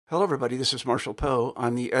Hello, everybody. This is Marshall Poe.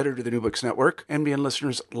 I'm the editor of the New Books Network. NBN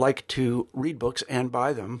listeners like to read books and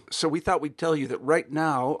buy them. So we thought we'd tell you that right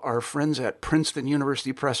now, our friends at Princeton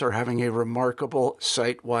University Press are having a remarkable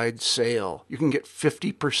site-wide sale. You can get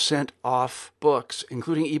 50% off books,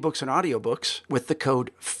 including ebooks and audiobooks, with the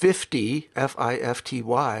code 50,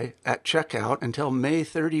 F-I-F-T-Y, at checkout until May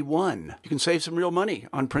 31. You can save some real money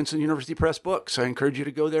on Princeton University Press books. I encourage you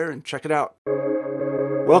to go there and check it out.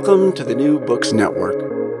 Welcome to the New Books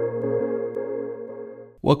Network.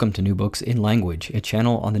 Welcome to New Books in Language, a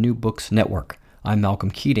channel on the New Books Network. I'm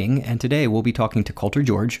Malcolm Keating, and today we'll be talking to Colter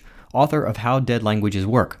George, author of How Dead Languages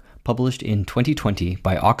Work, published in 2020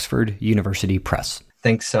 by Oxford University Press.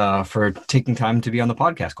 Thanks for taking time to be on the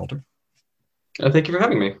podcast, Colter. Thank you for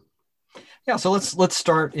having me. Yeah, so let's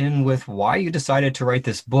start in with why you decided to write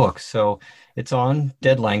this book. So it's on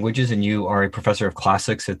dead languages, and you are a professor of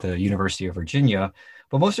classics at the University of Virginia,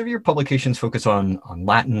 but most of your publications focus on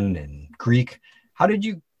Latin and Greek. How did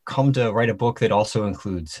you come to write a book that also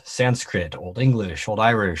includes Sanskrit, Old English, Old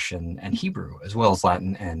Irish, and Hebrew, as well as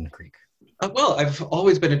Latin and Greek? Well, I've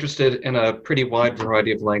always been interested in a pretty wide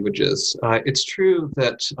variety of languages. It's true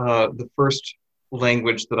that the first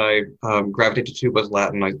language that I gravitated to was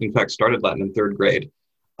Latin. I, in fact, started Latin in third grade.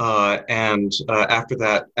 And after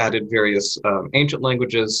that, added various ancient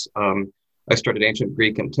languages. I started ancient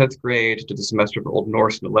Greek in 10th grade, did a semester of Old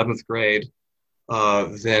Norse in 11th grade.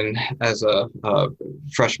 Then as a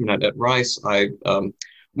freshman at Rice, I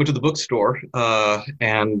went to the bookstore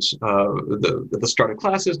and the start of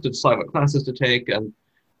classes to decide what classes to take. And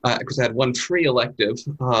because I had one free elective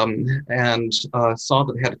and saw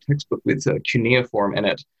that they had a textbook with cuneiform in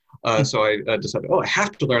it. So I decided, I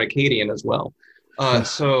have to learn Akkadian as well.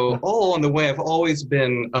 So all along the way, I've always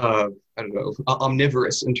been,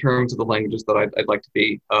 omnivorous in terms of the languages that I'd like to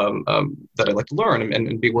be, that I'd like to learn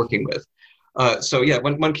and be working with.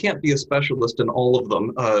 One can't be a specialist in all of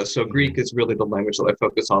them. So Greek is really the language that I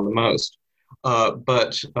focus on the most.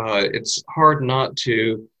 But it's hard not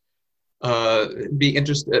to be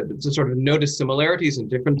interested, to sort of notice similarities and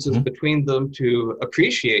differences between them, to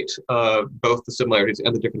appreciate both the similarities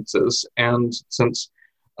and the differences. And since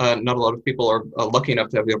not a lot of people are lucky enough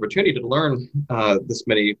to have the opportunity to learn this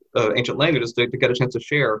many ancient languages, to get a chance to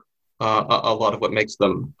share a lot of what makes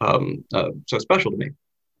them so special to me.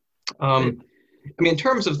 In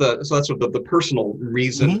terms of so that's sort of the personal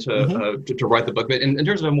reason to write the book. But in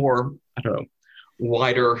terms of a more,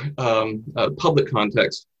 wider public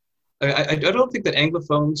context, I don't think that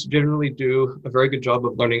Anglophones generally do a very good job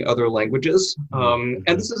of learning other languages. And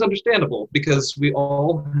this is understandable because we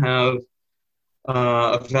all have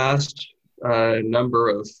a vast number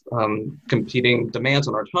of competing demands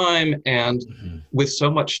on our time, and with so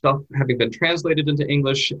much stuff having been translated into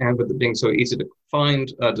English, and with it being so easy to find,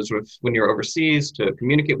 to sort of when you're overseas to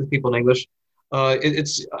communicate with people in English,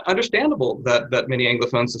 it's understandable that many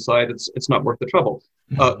Anglophones decide it's not worth the trouble.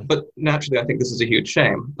 But naturally, I think this is a huge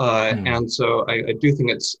shame, and so I do think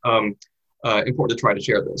it's important to try to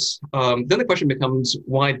share this. Then the question becomes,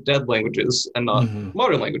 why dead languages and not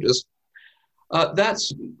modern languages?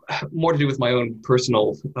 That's more to do with my own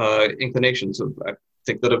personal inclinations. I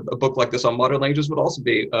think that a book like this on modern languages would also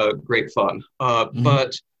be great fun.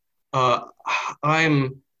 But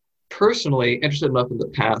I'm personally interested enough in the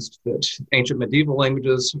past that ancient medieval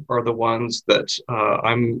languages are the ones that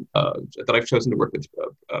I've chosen to work with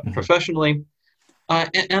professionally.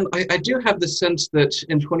 And I do have the sense that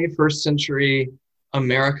in 21st century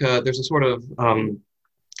America, there's a sort of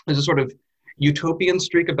utopian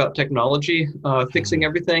streak about technology fixing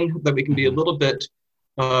everything, that we can be a little bit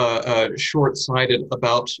short-sighted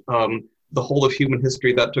about the whole of human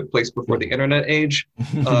history that took place before the internet age.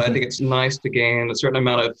 I think it's nice to gain a certain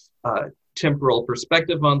amount of temporal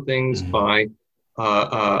perspective on things by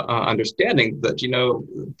understanding that,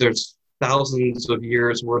 there's thousands of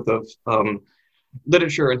years worth of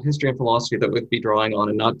literature and history and philosophy that we'd be drawing on,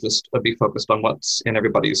 and not just be focused on what's in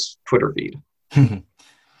everybody's Twitter feed.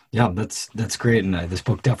 Yeah, that's great. And this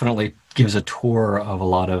book definitely gives a tour of a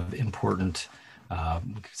lot of important,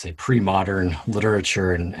 we could say, pre-modern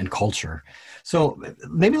literature and culture. So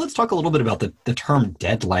maybe let's talk a little bit about the term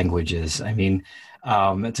dead languages.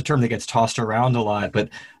 It's a term that gets tossed around a lot, but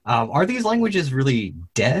are these languages really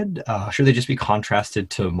dead? Should they just be contrasted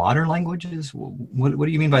to modern languages? What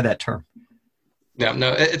do you mean by that term? Yeah,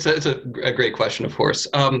 no, it's a great question, of course.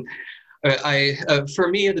 For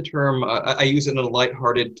me, the term, I use it in a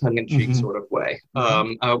lighthearted, tongue-in-cheek sort of way.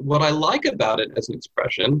 What I like about it as an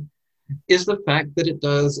expression is the fact that it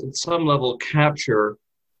does, at some level, capture,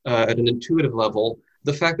 at an intuitive level,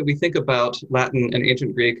 the fact that we think about Latin and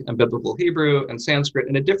ancient Greek and biblical Hebrew and Sanskrit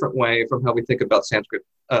in a different way from how we think about Sanskrit,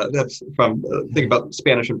 think about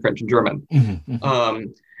Spanish and French and German. Mm-hmm.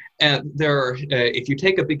 And if you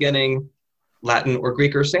take a beginning Latin or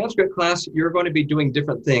Greek or Sanskrit class, you're going to be doing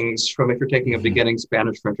different things from if you're taking a beginning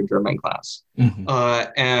Spanish, French, or German class. Mm-hmm.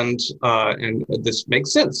 And this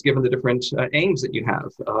makes sense given the different aims that you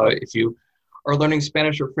have. If you are learning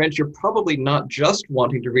Spanish or French, you're probably not just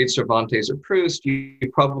wanting to read Cervantes or Proust. You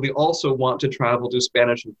probably also want to travel to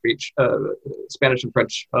Spanish and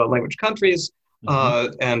French language countries.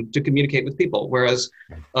 And to communicate with people. Whereas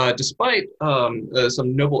despite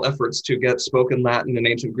some noble efforts to get spoken Latin and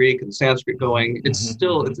ancient Greek and Sanskrit going, it's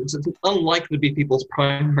still it's unlikely to be people's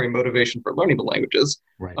primary motivation for learning the languages,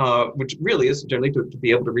 which really is generally to be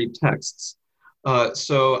able to read texts.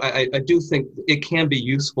 So I do think it can be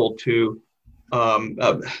useful to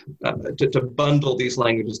bundle these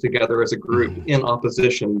languages together as a group in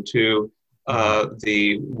opposition to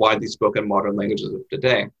the widely spoken modern languages of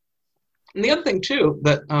today. And the other thing, too,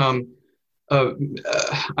 that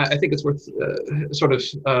I think it's worth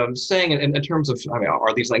saying in terms of,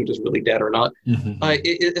 are these languages really dead or not,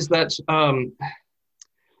 is that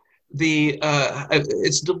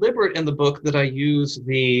it's deliberate in the book that I use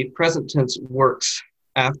the present tense works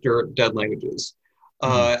after dead languages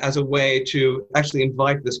as a way to actually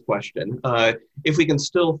invite this question. If we can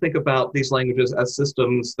still think about these languages as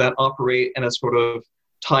systems that operate in a sort of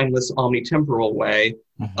timeless, omnitemporal way,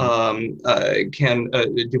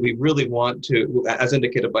 do we really want to, as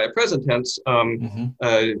indicated by a present tense,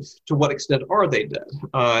 to what extent are they dead?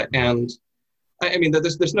 And I mean,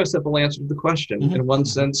 there's no simple answer to the question. In one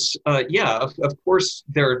sense, of course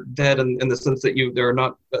they're dead in the sense that you're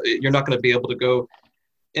not going to be able to go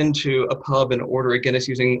into a pub and order a Guinness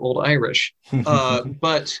using Old Irish.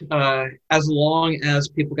 But as long as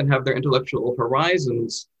people can have their intellectual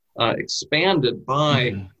horizons expanded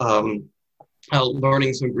by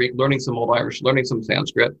learning some Greek, learning some Old Irish, learning some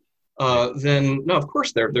Sanskrit, then no, of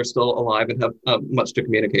course they're still alive and have much to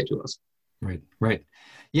communicate to us. Right.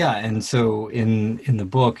 Yeah, and so in the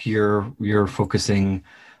book you're focusing.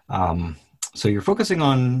 So you're focusing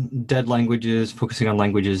on dead languages, focusing on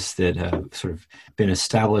languages that have sort of been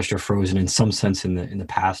established or frozen in some sense in the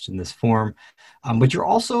past in this form, but you're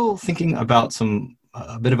also thinking about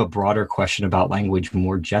a bit of a broader question about language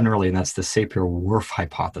more generally, and that's the Sapir-Whorf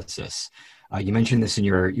hypothesis. You mentioned this in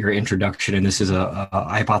your introduction, and this is a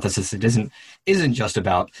hypothesis that isn't just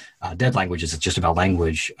about dead languages; it's just about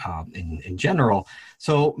language in general.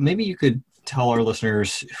 So maybe you could tell our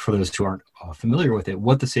listeners, for those who aren't familiar with it,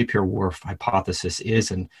 what the Sapir-Whorf hypothesis is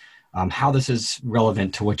and how this is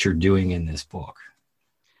relevant to what you're doing in this book.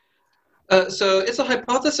 So it's a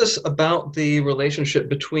hypothesis about the relationship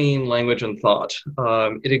between language and thought.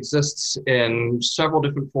 It exists in several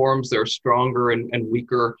different forms. There are stronger and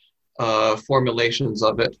weaker formulations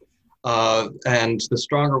of it. And the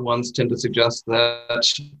stronger ones tend to suggest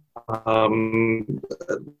that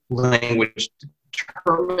language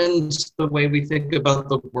determines the way we think about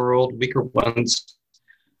the world. Weaker ones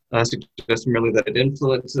suggest merely that it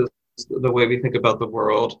influences the way we think about the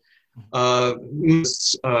world.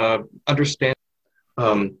 Understand,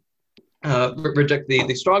 reject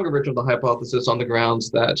the stronger version of the hypothesis on the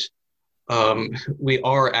grounds that we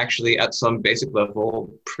are actually at some basic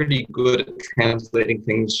level pretty good at translating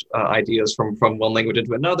things, ideas from one language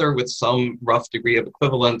into another with some rough degree of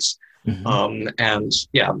equivalence. And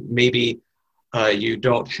maybe you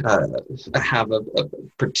don't have a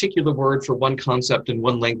particular word for one concept in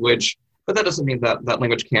one language, but that doesn't mean that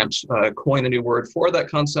language can't coin a new word for that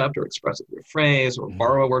concept or express it through a phrase or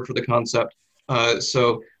borrow a word for the concept.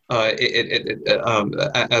 So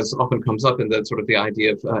as often comes up in the sort of the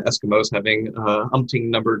idea of Eskimos having umpteen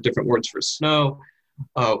number of different words for snow,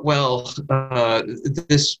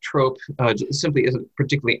 this trope simply isn't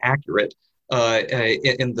particularly accurate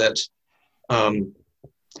in that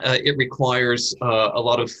it requires a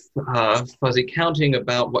lot of fuzzy counting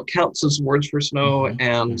about what counts as words for snow,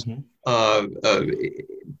 and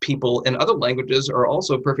people in other languages are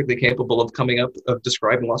also perfectly capable of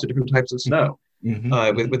describing lots of different types of snow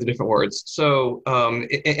with the different words. So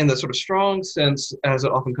in the sort of strong sense, as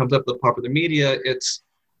it often comes up in the popular media, it's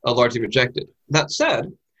largely rejected. That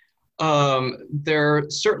said, there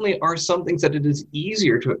certainly are some things that it is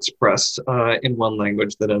easier to express in one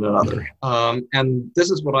language than in another. And this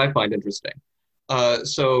is what I find interesting. To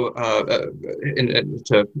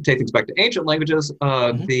take things back to ancient languages,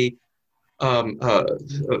 the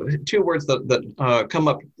two words that come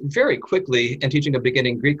up very quickly in teaching a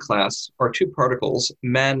beginning Greek class are two particles,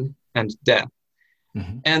 men and de.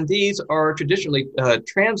 Mm-hmm. And these are traditionally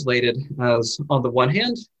translated as on the one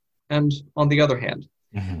hand and on the other hand.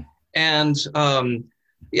 Mm-hmm. And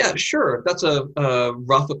yeah, sure, that's a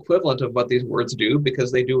rough equivalent of what these words do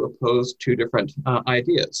because they do oppose two different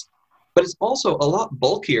ideas. But it's also a lot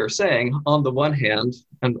bulkier saying on the one hand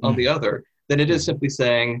and on the other than it is simply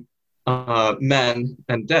saying men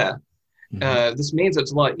and de. This means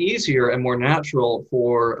it's a lot easier and more natural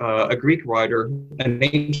for a Greek writer, an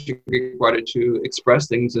ancient Greek writer, to express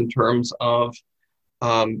things in terms of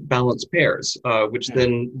balanced pairs, which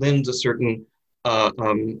then lends a certain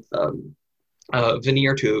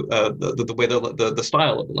veneer to the way the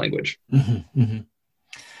style of the language. Mm-hmm. Mm-hmm.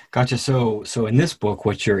 Gotcha. So in this book,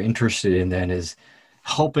 what you're interested in then is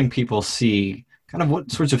helping people see kind of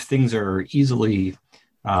what sorts of things are easily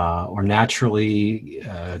or naturally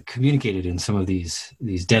communicated in some of these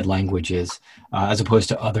dead languages, as opposed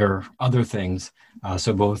to other things.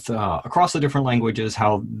 So both across the different languages,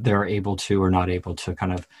 how they're able to or not able to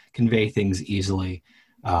kind of convey things easily,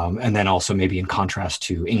 and then also maybe in contrast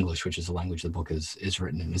to English, which is the language the book is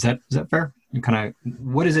written in. Is that fair? You kind of,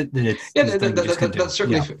 what is it that it's? Yeah, that's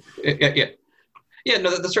certainly yeah.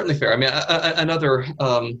 No, that's certainly fair. I mean, another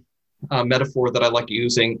metaphor that I like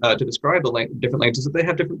using to describe the different languages is that they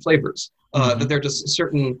have different flavors. That they're just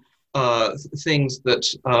certain things that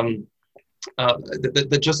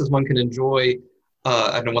that just as one can enjoy.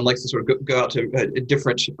 I know one likes to sort of go out to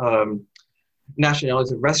different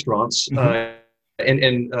nationalities of restaurants.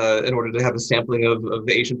 In order to have a sampling of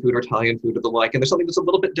Asian food or Italian food or the like. And there's something that's a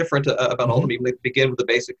little bit different about all of them, even if they begin with the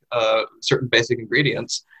basic, certain basic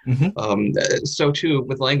ingredients. So too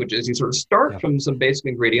with languages, you sort of start from some basic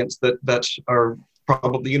ingredients that are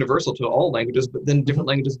probably universal to all languages, but then different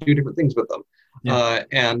languages do different things with them.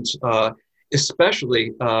 And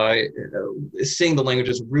especially seeing the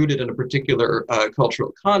languages rooted in a particular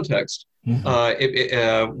cultural context,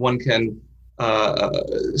 one can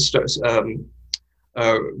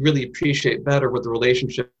really appreciate better what the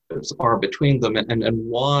relationships are between them and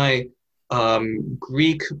why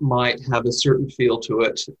Greek might have a certain feel to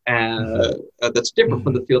it that's different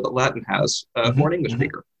from the feel that Latin has for an English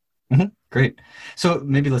speaker. Great. So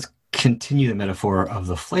maybe let's continue the metaphor of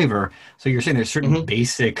the flavor. So you're saying there's certain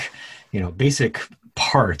basic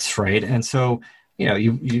parts, right? And so,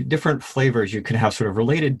 you different flavors, you can have sort of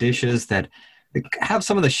related dishes that have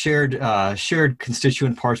some of the shared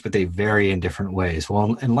constituent parts, but they vary in different ways.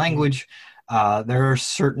 Well, in language, there are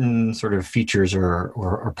certain sort of features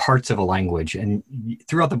or parts of a language, and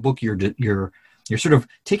throughout the book, you're sort of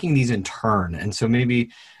taking these in turn. And so maybe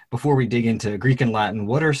before we dig into Greek and Latin,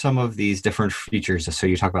 what are some of these different features? So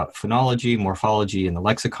you talk about phonology, morphology, and the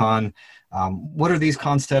lexicon. What are these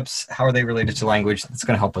concepts? How are they related to language? That's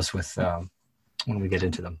going to help us with when we get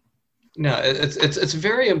into them. No, it's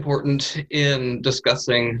very important in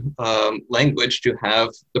discussing language to have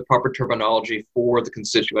the proper terminology for the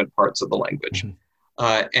constituent parts of the language.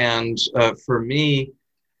 And for me,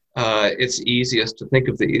 it's easiest to think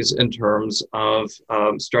of these in terms of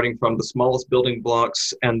starting from the smallest building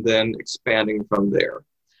blocks and then expanding from there.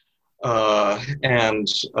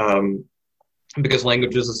 Because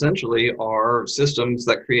languages essentially are systems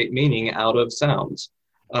that create meaning out of sounds.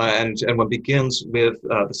 And one begins with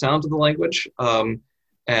the sounds of the language,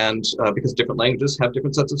 because different languages have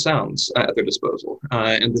different sets of sounds at their disposal.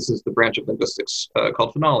 And this is the branch of linguistics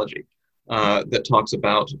called phonology that talks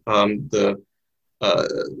about the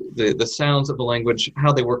sounds of the language,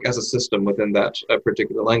 how they work as a system within that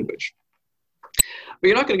particular language. But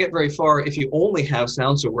you're not going to get very far if you only have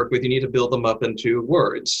sounds to work with. You need to build them up into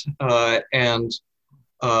words.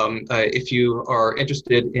 If you are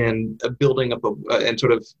interested in building up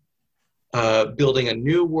building a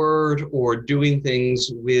new word or doing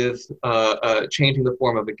things with changing the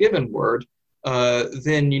form of a given word,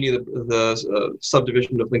 then you need the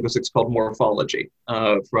subdivision of linguistics called morphology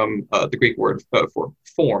from the Greek word for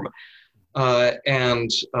form.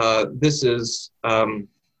 This is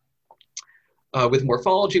with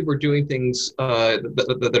morphology, we're doing things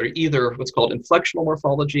that are either what's called inflectional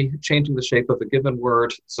morphology, changing the shape of a given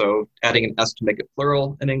word, so adding an S to make it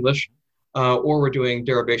plural in English, or we're doing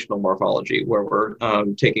derivational morphology, where we're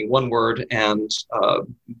taking one word and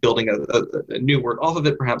building a new word off of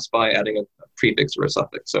it, perhaps by adding a prefix or a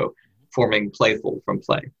suffix, so forming playful from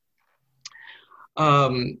play.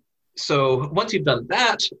 So once you've done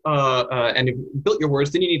that and you've built your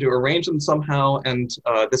words, then you need to arrange them somehow, and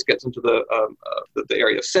this gets into the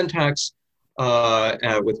area of syntax,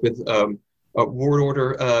 with word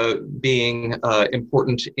order being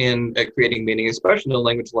important in creating meaning, especially in a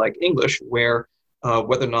language like English, where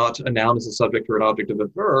whether or not a noun is a subject or an object of a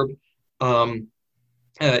verb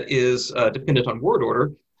is dependent on word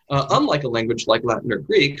order, unlike a language like Latin or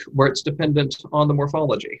Greek, where it's dependent on the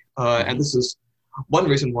morphology. And this is one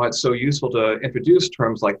reason why it's so useful to introduce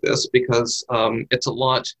terms like this, because it's a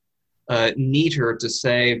lot neater to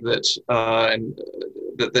say that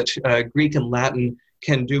Greek and Latin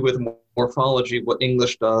can do with morphology what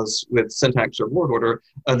English does with syntax or word order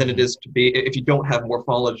than it is to be if you don't have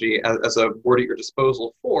morphology as a word at your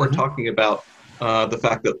disposal for talking about the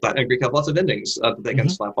fact that Latin and Greek have lots of endings that they can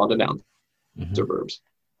slap onto nouns or verbs.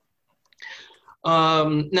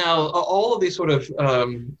 Now, all of these sort of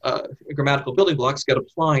grammatical building blocks get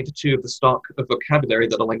applied to the stock of vocabulary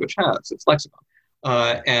that a language has, its lexicon.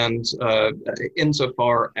 And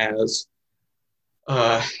insofar as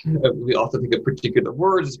we often think of particular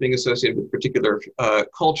words as being associated with particular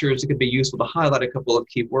cultures, it could be useful to highlight a couple of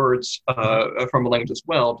key words from a language as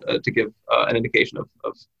well to give an indication of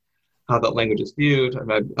how that language is viewed.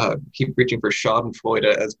 And I keep reaching for Schadenfreude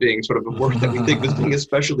as being sort of a word that we think as being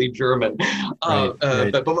especially German.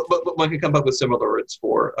 Right. But one can come up with similar words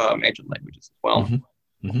for ancient languages as well.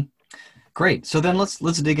 Great. So then let's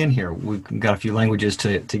dig in here. We've got a few languages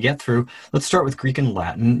to get through. Let's start with Greek and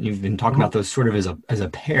Latin. You've been talking about those sort of as a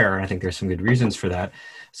pair, and I think there's some good reasons for that.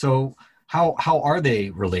 So how are they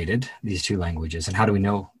related, these two languages, and how do we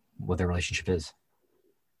know what their relationship is?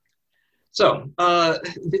 So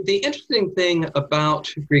the interesting thing about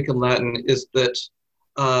Greek and Latin is that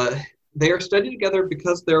they are studied together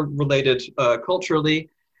because they're related culturally,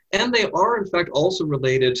 and they are in fact also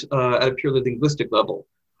related at a purely linguistic level.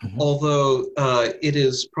 Although it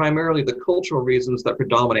is primarily the cultural reasons that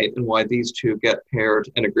predominate and why these two get paired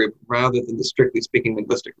in a group rather than the strictly speaking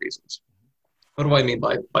linguistic reasons. What do I mean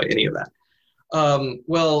by any of that?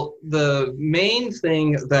 Well, the main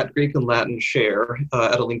thing that Greek and Latin share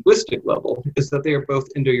at a linguistic level is that they are both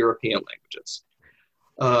Indo-European languages.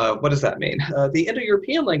 What does that mean? The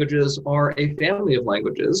Indo-European languages are a family of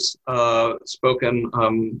languages spoken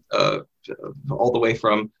all the way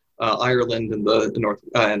from Ireland in the north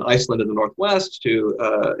and Iceland in the northwest to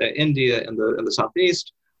India in the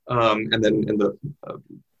southeast, and then in the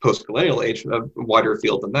post-colonial age, a wider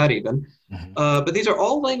field than that even. But these are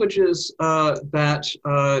all languages that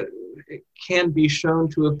can be shown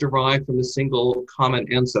to have derived from a single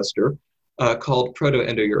common ancestor called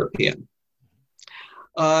Proto-Indo-European.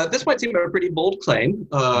 This might seem a pretty bold claim.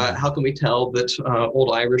 How can we tell that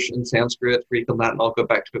Old Irish and Sanskrit, Greek and Latin all go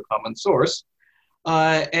back to a common source?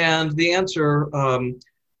 And the answer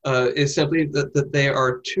is simply that there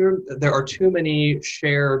are too many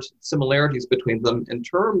shared similarities between them in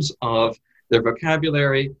terms of their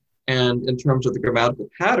vocabulary and in terms of the grammatical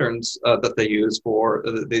patterns that they use for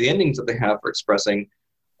the endings that they have for expressing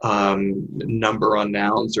number on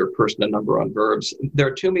nouns or person and number on verbs. There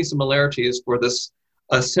are too many similarities for this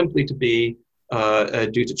simply to be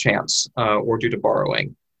due to chance or due to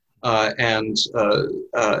borrowing. And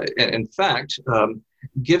in fact,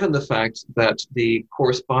 given the fact that the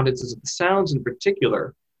correspondences of the sounds in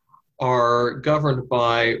particular are governed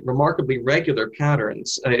by remarkably regular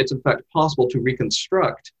patterns, it's in fact possible to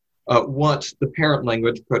reconstruct what the parent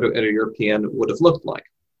language, Proto-Indo-European, would have looked like.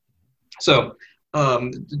 So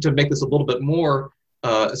to make this a little bit more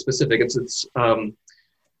specific, it's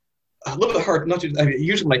a little bit hard not to.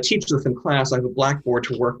 Usually, when I teach this in class, I have a blackboard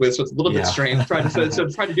to work with, so it's a little bit strange trying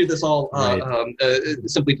to do this all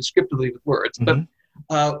simply descriptively with words. But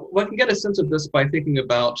one can get a sense of this by thinking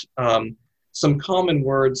about some common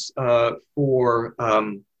words for,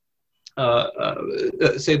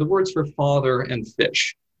 say, the words for father and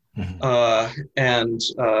fish. And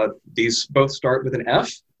these both start with an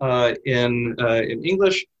F in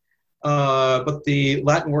English. But the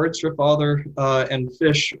Latin words for father and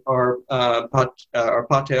fish are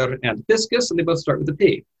pater and piscis, and they both start with a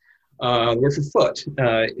P. The word for foot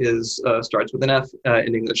starts with an F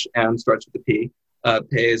in English and starts with a P,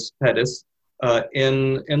 pes, pedis,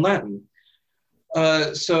 in Latin.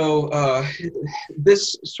 So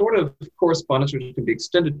this sort of correspondence, which can be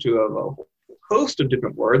extended to a host of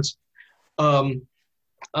different words,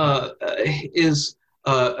 is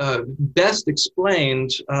best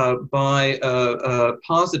explained by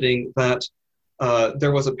positing that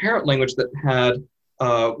there was a parent language that had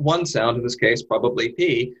one sound, in this case probably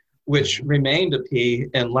P, which remained a P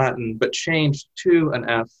in Latin but changed to an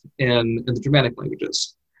F in the Germanic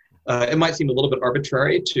languages. It might seem a little bit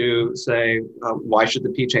arbitrary to say, why should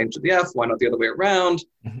the P change to the F? Why not the other way around?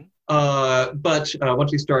 But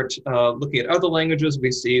once we start looking at other languages,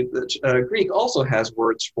 we see that Greek also has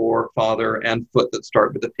words for father and foot that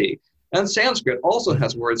start with a P. And Sanskrit also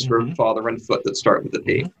has words for father and foot that start with a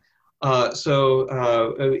P. So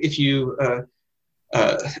if you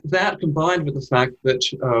that combined with the fact that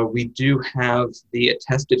we do have the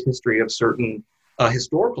attested history of certain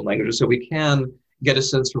historical languages, so we can get a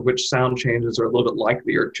sense for which sound changes are a little bit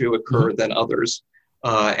likelier to occur than others.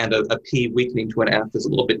 And a P weakening to an F is a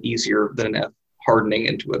little bit easier than an F hardening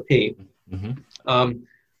into a P.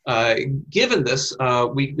 Given this,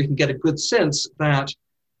 we can get a good sense that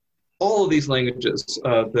all of these languages,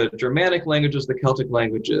 the Germanic languages, the Celtic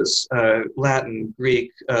languages, Latin,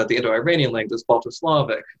 Greek, the Indo-Iranian languages,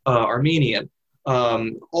 Balto-Slavic, Armenian,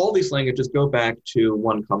 all these languages go back to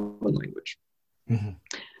one common language.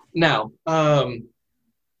 Now,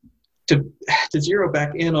 to zero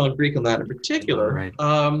back in on Greek and Latin in particular,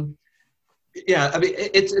 yeah, I mean,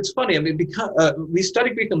 it's funny. I mean, because we study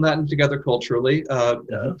Greek and Latin together culturally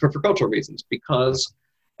for cultural reasons, because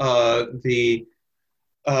the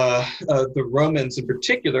Romans in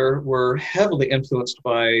particular were heavily influenced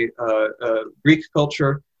by Greek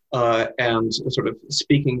culture, and sort of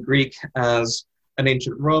speaking Greek as an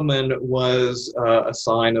ancient Roman was a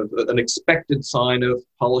sign of an expected sign of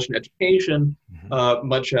polish and education,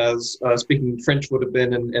 much as speaking French would have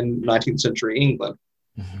been in 19th century England.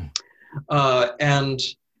 And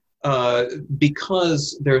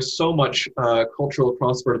because there's so much cultural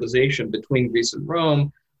cross-fertilization between Greece and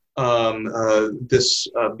Rome, this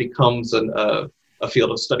becomes a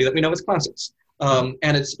field of study that we know as classics.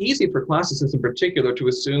 And it's easy for classicists in particular to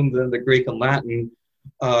assume that the Greek and Latin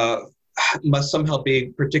must somehow be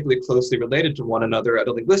particularly closely related to one another at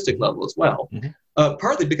a linguistic level as well.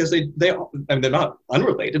 Partly because I mean, they're not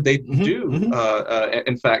unrelated. They do,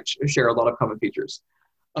 in fact, share a lot of common features.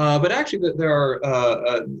 But actually, there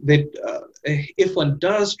are, if one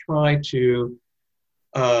does try to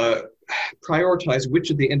prioritize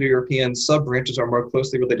which of the Indo-European sub-branches are more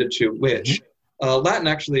closely related to which, Latin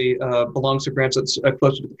actually belongs to a branch that's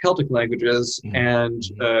closer to the Celtic languages, and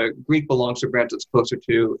Greek belongs to a branch that's closer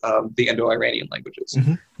to the Indo-Iranian languages,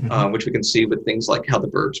 which we can see with things like how the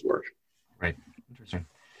verbs work. Right. Interesting.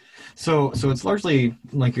 So it's largely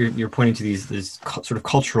like you're pointing to these sort of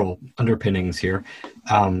cultural underpinnings here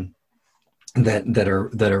that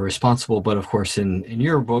are responsible. But of course, in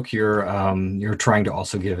your book, you're trying to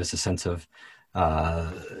also give us a sense of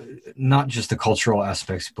not just the cultural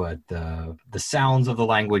aspects, but the sounds of the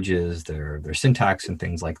languages, their syntax, and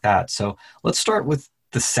things like that. So let's start with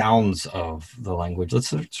the sounds of the language. Let's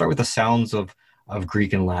start with the sounds of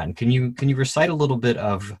Greek and Latin. Can you recite a little bit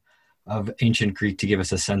of ancient Greek to give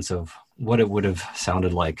us a sense of what it would have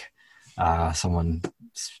sounded like, someone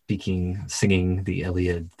singing the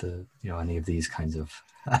Iliad, any of these kinds of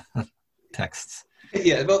texts?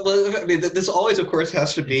 Yeah, but I mean, this always, of course,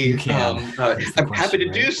 has to be. I'm happy to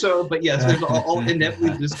do so, but yes, there's all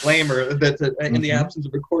inevitably disclaimer that in the absence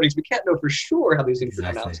of recordings, we can't know for sure how these things are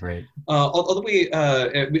pronounced. Right. Although we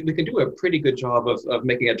can do a pretty good job of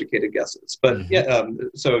making educated guesses. But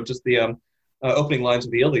so just the opening lines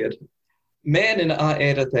of the Iliad. Men in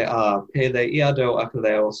aerate a pele iado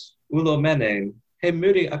akaleos ulo menen he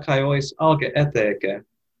muri akaiois alge eteke.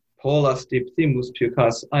 Polas diptimus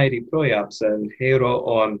pucas aeri proiapsen hero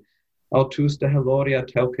on autus de heloria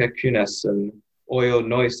telke cunesen oio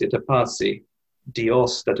nois ita passi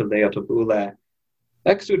dios dat leotobule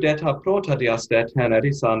exudeta prota diaste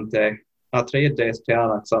tenerisante atreides te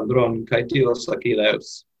Alexandron kai dios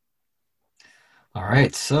agileus. All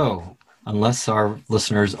right, so unless our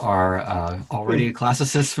listeners are already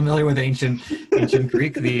classicists familiar with ancient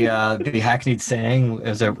Greek, the hackneyed saying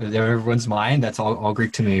is everyone's mind. That's all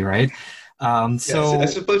Greek to me, right? So I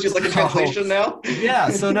suppose you'd like a translation now. Yeah.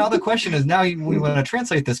 So now the question is, now we want to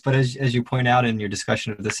translate this, but as you point out in your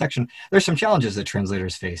discussion of this section, there's some challenges that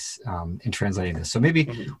translators face in translating this. So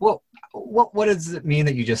maybe, what does it mean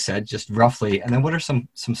that you just said, just roughly, and then what are some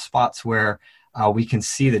spots where we can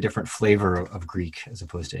see the different flavor of Greek as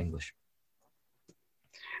opposed to English?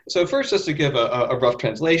 So first, just to give a rough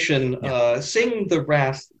translation, sing the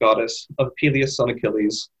wrath, goddess, of Peleus son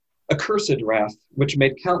Achilles, accursed wrath, which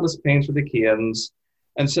made countless pains for the Chians,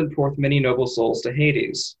 and sent forth many noble souls to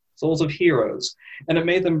Hades, souls of heroes, and it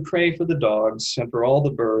made them pray for the dogs and for all the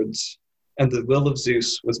birds, and the will of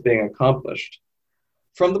Zeus was being accomplished.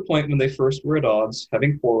 From the point when they first were at odds,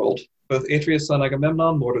 having quarreled, both Atreus son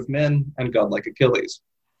Agamemnon, lord of men, and godlike Achilles.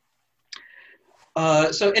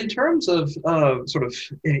 So in terms of sort of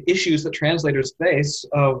issues that translators face,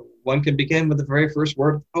 one can begin with the very first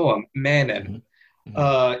word of the poem, manen.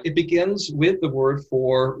 It begins with the word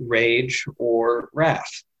for rage or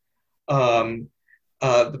wrath.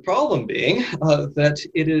 The problem being that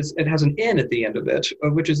it has an N at the end of it,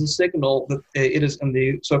 which is a signal that it is in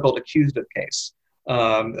the so-called accusative case.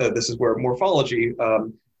 This is where morphology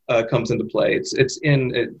comes into play. It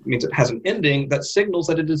means it has an ending that signals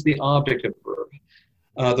that it is the object of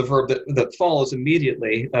the verb that follows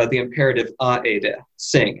immediately the imperative aede,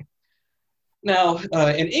 sing. Now,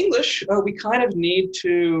 in English, we kind of need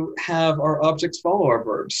to have our objects follow our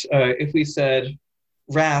verbs. If we said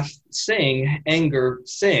wrath, sing, anger,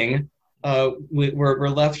 sing, we're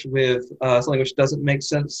left with something which doesn't make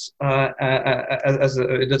sense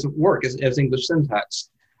it doesn't work as English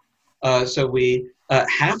syntax. So we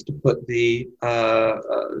have to put the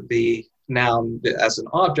noun as an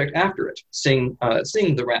object after it. Sing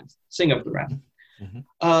the wrath, sing of the wrath.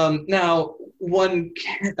 Mm-hmm. Now,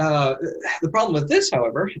 the problem with this,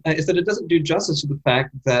 however, is that it doesn't do justice to the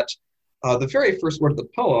fact that the very first word of the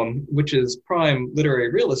poem, which is prime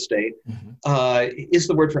literary real estate, is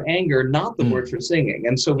the word for anger, not the word for singing.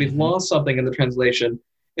 And so we've lost something in the translation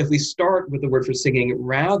if we start with the word for singing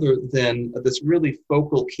rather than this really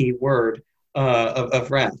focal key word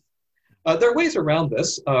of wrath. There are ways around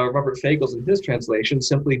this. Robert Fagles, in his translation,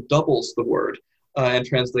 simply doubles the word and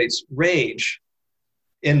translates rage,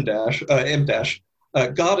 in dash,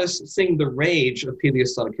 goddess, sing the rage of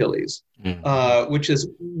Peleus' son Achilles, which is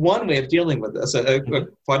one way of dealing with this,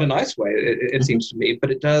 quite a nice way, it seems to me,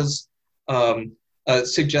 but it does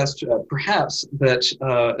suggest perhaps that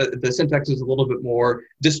the syntax is a little bit more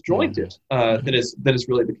disjointed than is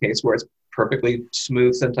really the case, where it's perfectly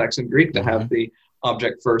smooth syntax in Greek to have the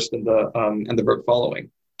object first and the verb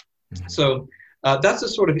following. So that's a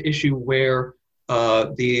sort of issue where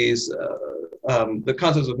the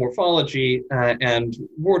concepts of morphology and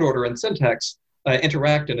word order and syntax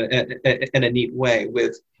interact in a neat way,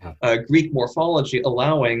 with Greek morphology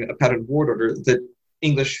allowing a patterned word order that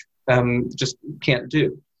English just can't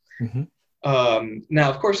do. Now,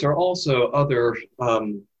 of course, there are also other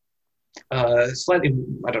slightly,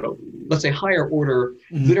 let's say higher order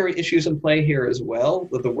literary issues in play here as well.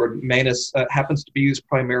 The word manus happens to be used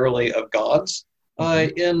primarily of gods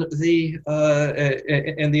in the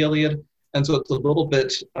Iliad. And so it's a little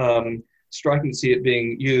bit striking to see it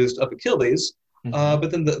being used of Achilles. But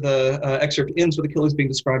then the excerpt ends with Achilles being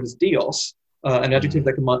described as Dios, an adjective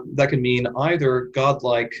that can mean either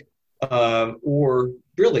godlike or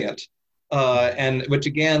brilliant, and which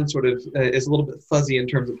again sort of is a little bit fuzzy in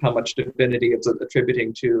terms of how much divinity it's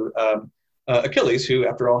attributing to Achilles, who,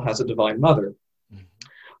 after all, has a divine mother.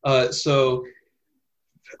 So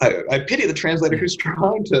I pity the translator who's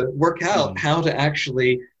trying to work out how to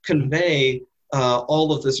actually convey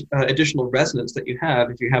all of this additional resonance that you have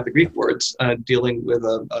if you have the Greek words dealing with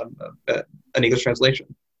an English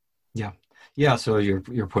translation. Yeah. So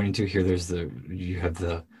you're pointing to here. You have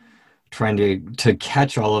the trying to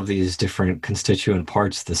catch all of these different constituent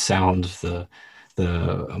parts, the sound,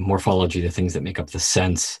 the morphology, the things that make up the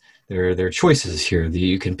sense. There are choices here.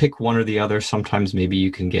 You can pick one or the other. Sometimes maybe you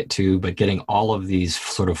can get two, but getting all of these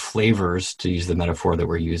sort of flavors, to use the metaphor that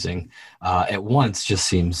we're using, at once just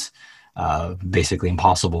seems basically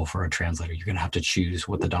impossible for a translator. You're going to have to choose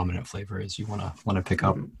what the dominant flavor is you want to pick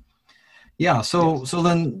up. Yeah. So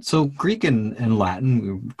Greek and Latin,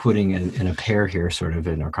 we're putting in a pair here, sort of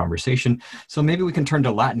in our conversation. So maybe we can turn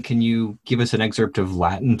to Latin. Can you give us an excerpt of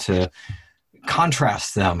Latin to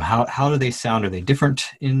contrast them? How do they sound? Are they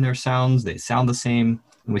different in their sounds? They sound the same?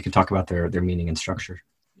 And we can talk about their meaning and structure.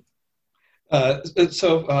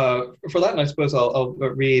 So for Latin, I suppose I'll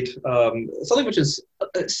read something which is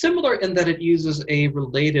similar in that it uses a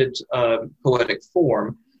related poetic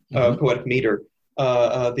form, poetic meter.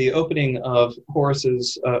 The opening of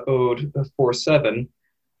Horace's Ode 4:7,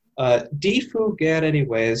 Di fugere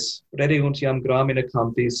anyways, redeunt iam gramina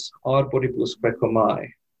campis, arboribusque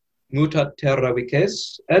comai. Mutat terra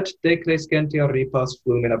vices, et decrescentia ripas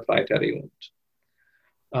flumina praeteriunt.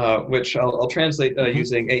 Which I'll translate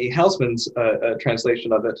using A.E. Housman's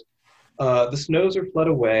translation of it. The snows are fled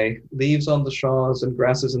away, leaves on the shaws and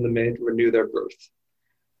grasses in the mid renew their birth.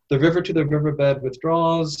 The river to the riverbed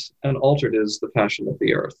withdraws, and altered is the passion of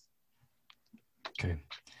the earth. Okay.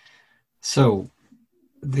 So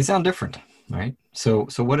they sound different, right? So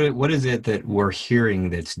what is it that we're hearing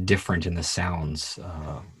that's different in the sounds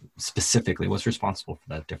specifically? What's responsible for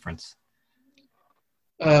that difference?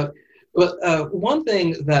 One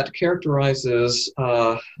thing that characterizes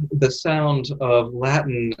the sound of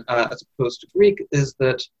Latin as opposed to Greek is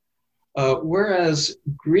that whereas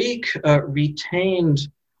Greek retained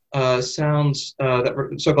sounds that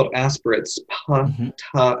were so-called aspirates, pa,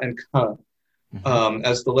 ta, and ka,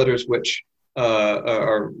 as the letters which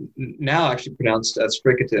are now actually pronounced as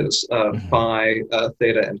fricatives, phi,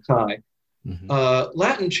 theta, and chi.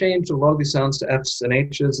 Latin changed a lot of these sounds to F's and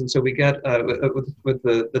H's, and so we get with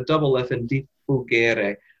the double F in di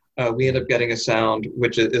fugere, we end up getting a sound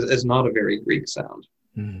which is not a very Greek sound.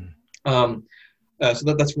 Mm.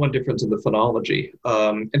 So that's one difference in the phonology.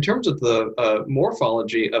 In terms of the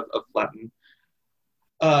morphology of Latin,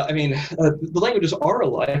 the languages are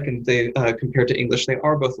alike, and they, compared to English, they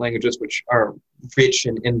are both languages which are rich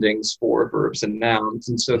in endings for verbs and nouns,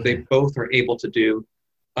 and so they both are able to do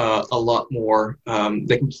a lot more.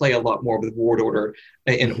 They can play a lot more with word order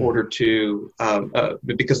in order to,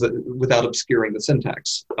 without obscuring the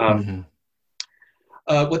syntax.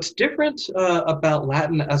 What's different about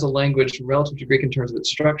Latin as a language relative to Greek in terms of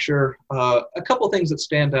its structure, a couple of things that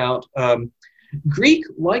stand out. Greek,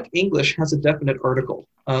 like English, has a definite article.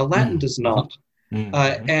 Latin does not.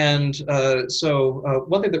 So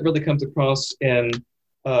one thing that really comes across in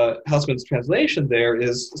Hausmann's translation there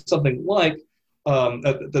is something like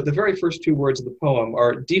the very first two words of the poem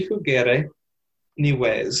are diffugere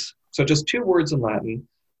nives. So just two words in Latin.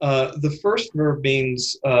 The first verb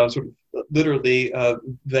means sort of literally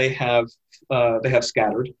they have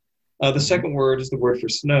scattered. The second word is the word for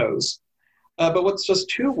snows. But what's just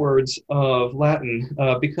two words of Latin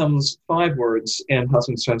becomes five words in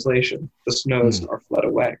Hausmann's translation. The snows are fled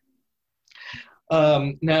away.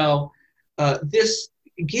 Now, this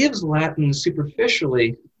gives Latin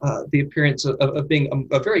superficially the appearance of being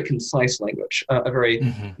a very concise language, a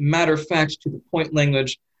very matter-of-fact, to-the-point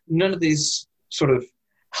language. None of these sort of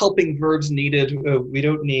helping verbs needed. We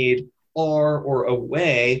don't need are or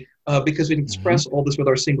away. Because we can express all this with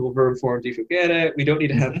our single verb form diffugere. We don't need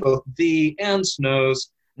to have both the and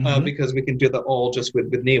snows because we can do that all just with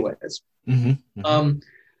nives.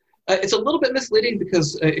 It's a little bit misleading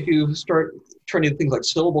because if you start turning to things like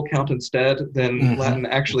syllable count instead, then Latin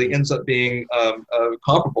actually ends up being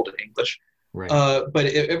comparable to English. Right. But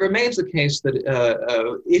it remains the case that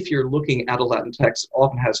if you're looking at a Latin text, it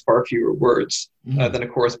often has far fewer words than a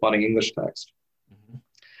corresponding English text.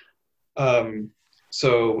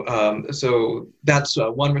 So that's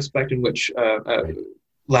one respect in which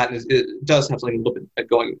Latin does have something a little bit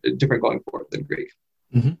different going for it than Greek.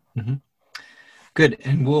 Good,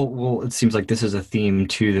 and we'll. It seems like this is a theme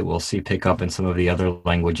too that we'll see pick up in some of the other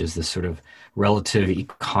languages. This sort of relative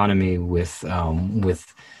economy with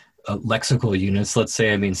lexical units. Let's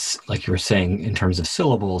say, I mean, like you were saying, in terms of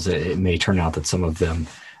syllables, it may turn out that some of them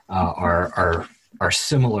are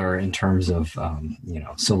similar in terms of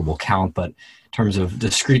syllable count, but in terms of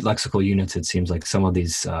discrete lexical units, it seems like some of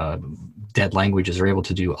these dead languages are able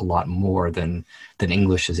to do a lot more than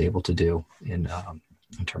English is able to do in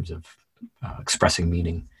terms of expressing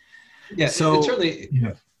meaning. Yeah, so it certainly.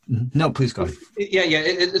 Yeah. No, please go ahead. Yeah.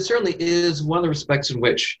 It certainly is one of the respects in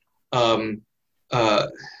which it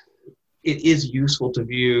is useful to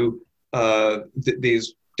view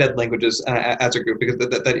these dead languages as a group, because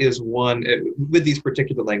that is one, with these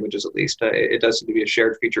particular languages at least, it does seem to be a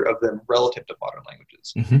shared feature of them relative to modern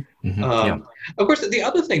languages. Of course, the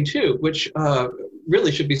other thing too, which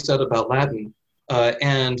really should be said about Latin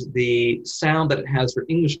and the sound that it has for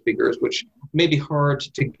English speakers, which may be hard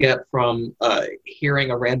to get from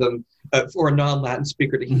hearing a random, for a non-Latin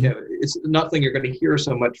speaker to hear. It's nothing you're going to hear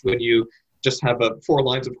so much when you just have 4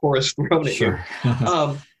 lines of chorus thrown at you.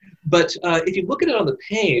 But if you look at it on the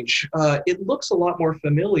page, it looks a lot more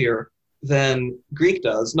familiar than Greek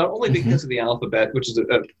does, not only because of the alphabet, which is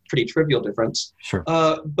a pretty trivial difference,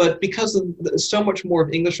 but because of so much more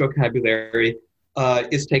of English vocabulary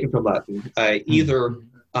is taken from Latin, either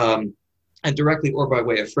directly or by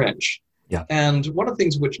way of French. And one of the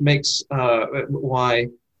things which makes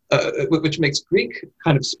which makes Greek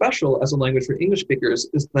kind of special as a language for English speakers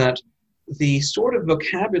is that the sort of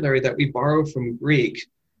vocabulary that we borrow from Greek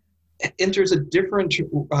enters a different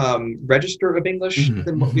register of English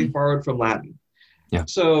than what we borrowed from Latin.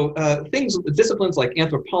 So disciplines like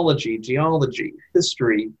anthropology, geology,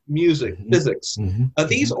 history, music, physics,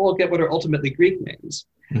 these all get what are ultimately Greek names.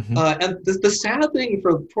 And the sad thing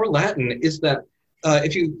for Latin is that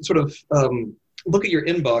if you sort of look at your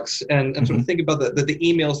inbox and sort of think about the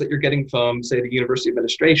emails that you're getting from, say, the university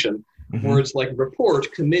administration, words like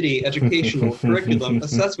report, committee, educational, curriculum,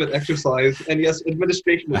 assessment, exercise, and yes,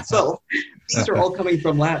 administration itself, these are all coming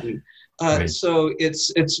from Latin. So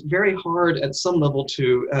it's very hard at some level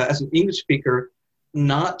to, as an English speaker,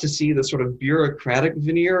 not to see the sort of bureaucratic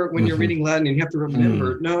veneer when you're reading Latin, and you have to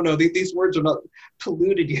remember, no, these words are not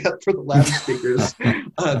polluted yet for the Latin speakers.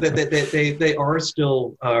 They are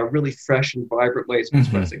still really fresh and vibrant ways of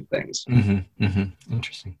expressing things.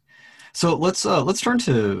 Interesting. So let's turn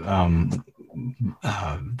to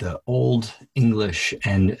the Old English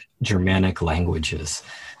and Germanic languages.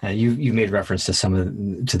 You made reference to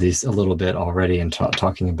to these a little bit already, and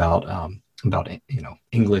talking about about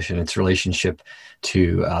English and its relationship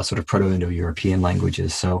to sort of Proto-Indo-European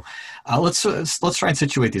languages. So let's try and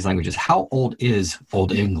situate these languages. How old is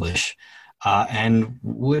Old English, and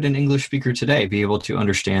would an English speaker today be able to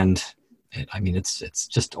understand it? I mean, it's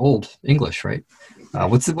just Old English, right?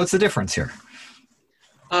 What's the difference here?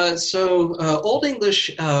 Old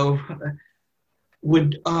English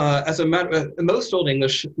would, as a matter, most Old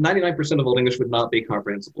English, 99% of Old English would not be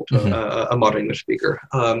comprehensible to a modern English speaker.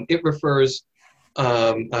 It refers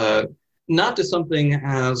not to something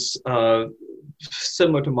as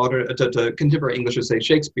similar to contemporary English as, say,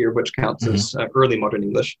 Shakespeare, which counts as early modern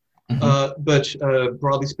English. But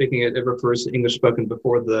broadly speaking, it refers to English spoken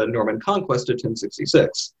before the Norman conquest of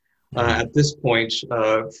 1066. At this point,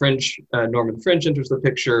 Norman French enters the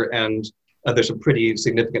picture, and there's some pretty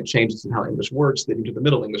significant changes in how English works leading to the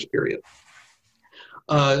Middle English period.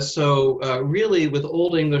 Really, with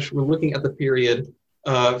Old English, we're looking at the period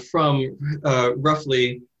from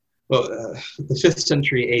roughly the 5th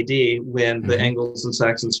century AD, when the Angles and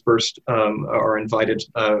Saxons first are invited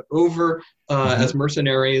over as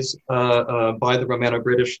mercenaries by the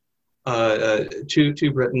Romano-British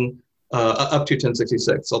to Britain. Up to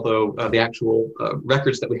 1066, although the actual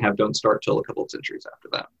records that we have don't start till a couple of centuries after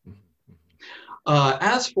that.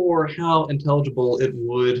 As for how intelligible it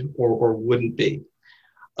would or wouldn't be,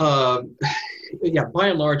 by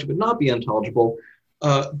and large, it would not be intelligible,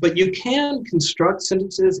 but you can construct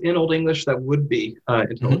sentences in Old English that would be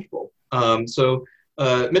intelligible.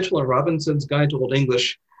 Mitchell and Robinson's Guide to Old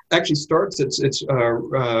English actually starts its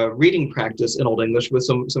reading practice in Old English with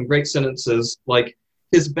some great sentences like,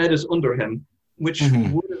 "His bed is under him," which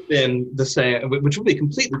would have been the same, which would be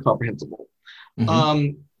completely comprehensible.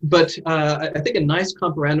 But I think a nice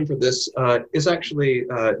comparandum for this is actually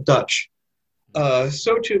Dutch.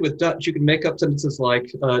 So too with Dutch, you can make up sentences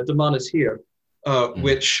like "De man is here,"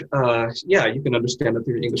 which, you can understand that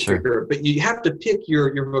through an English speaker, but you have to pick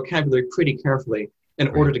your vocabulary pretty carefully in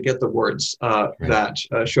order to get the words that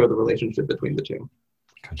show the relationship between the two.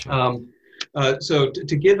 Gotcha.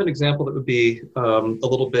 To give an example that would be a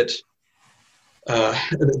little bit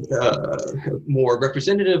more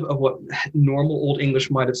representative of what normal Old English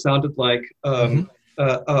might have sounded like,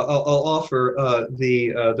 I'll offer the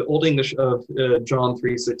Old English of John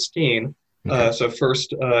 3:16. So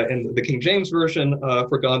first, in the King James Version,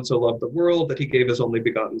 "For God so loved the world that he gave his only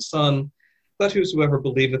begotten Son, that whosoever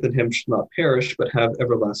believeth in him should not perish, but have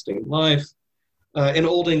everlasting life." In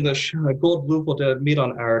Old English, God lupelde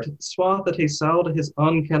midan aard, swa that he saude his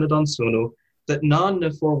ankennedon sunu, that non ne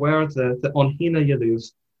forwerde the onhina jeluv,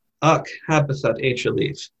 ak habithat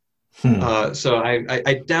echelief. So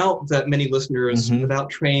I doubt that many listeners without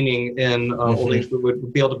training in Old English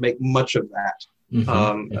would be able to make much of that.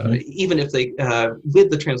 Even if they, with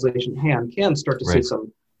the translation in hand, can start to see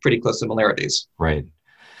some pretty close similarities. Right.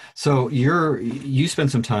 So you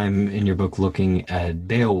spend some time in your book looking at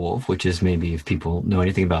Beowulf, which is, maybe if people know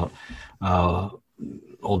anything about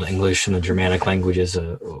Old English and the Germanic languages,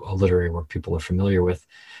 a literary work people are familiar with.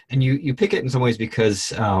 And you pick it in some ways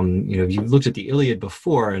because you looked at the Iliad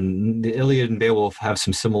before, and the Iliad and Beowulf have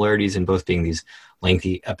some similarities in both being these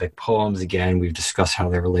lengthy epic poems. Again, we've discussed how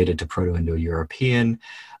they're related to Proto-Indo-European.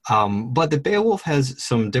 But the Beowulf has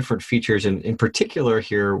some different features, and in particular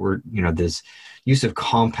here, this use of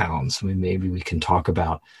compounds. Maybe we can talk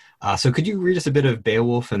about. So could you read us a bit of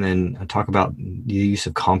Beowulf and then talk about the use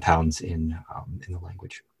of compounds in the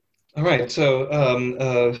language? All right. So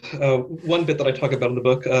one bit that I talk about in the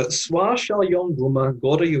book, "Swa shall yon guma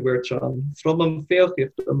goda yuwerchan from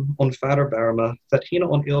feelgiftum on fader barma that hina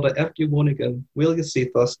on ilda efti wonigan will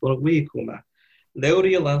yasithas on we kuma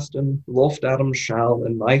leudi elastin loft adam shall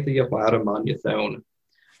and neither yawada man yathone."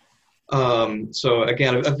 So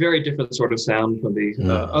again, a very different sort of sound from the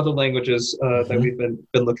other languages that we've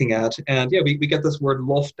been looking at, and we get this word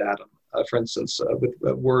 "lofdatum," for instance, with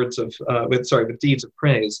with deeds of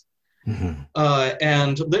praise,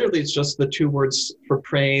 and literally it's just the two words for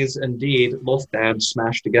praise and deed, "loftad,"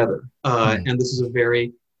 smashed together, and this is a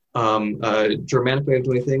very Germanic way of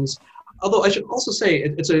doing things. Although I should also say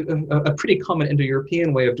it's a pretty common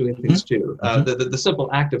Indo-European way of doing things too. The simple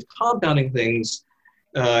act of compounding things.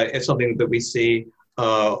 It's something that we see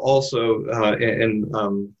also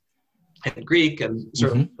in Greek and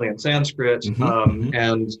certainly in Sanskrit.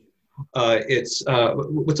 And it's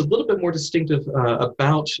what's a little bit more distinctive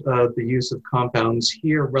about the use of compounds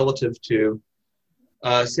here relative to,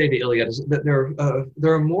 say, the Iliad, is that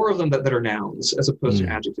there are more of them that are nouns as opposed to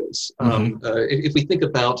adjectives. If we think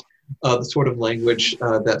about the sort of language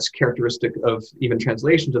that's characteristic of even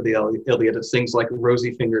translation to the Iliad, it's things like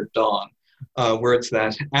 "rosy-fingered dawn." where it's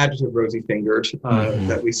that adjective rosy-fingered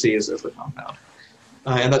that we see as the compound.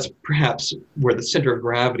 And that's perhaps where the center of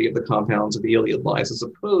gravity of the compounds of the Iliad lies, as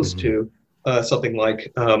opposed to something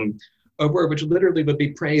like a word which literally would be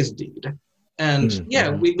praise deed. And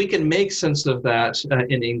we can make sense of that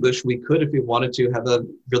in English. We could, if we wanted to, have a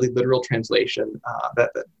really literal translation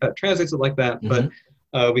that translates it like that. But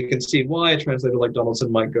we can see why a translator like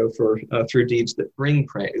Donaldson might go for through deeds that bring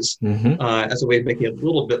praise as a way of making it a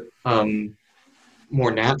little bit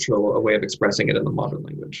more natural, a way of expressing it in the modern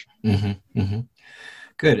language.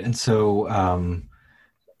 Good. And so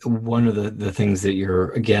one of the things that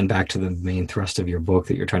you're, again, back to the main thrust of your book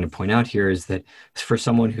that you're trying to point out here is that for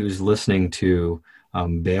someone who's listening to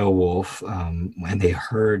Beowulf and they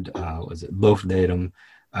heard, was it Lofdatum,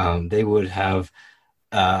 they would have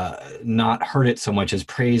not heard it so much as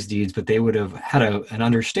praise deeds, but they would have had an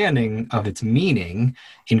understanding of its meaning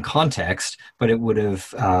in context, but it would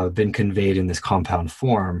have been conveyed in this compound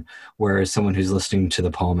form. Whereas someone who's listening to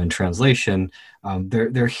the poem in translation,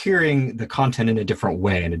 they're hearing the content in a different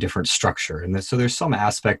way, in a different structure. And so there's some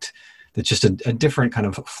aspect that's just a different kind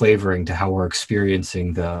of flavoring to how we're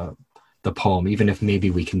experiencing the poem, even if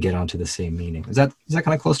maybe we can get onto the same meaning. Is that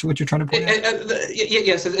kind of close to what you're trying to point out?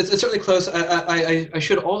 Yes, it's certainly close. I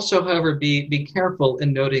should also, however, be careful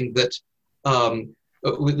in noting that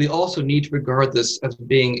we also need to regard this as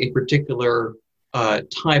being a particular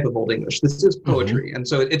type of Old English. This is poetry, and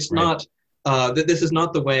so it's not. This is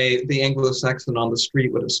not the way the Anglo-Saxon on the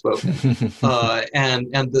street would have spoken,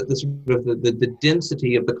 and the sort of the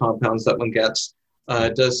density of the compounds that one gets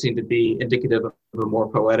does seem to be indicative of a more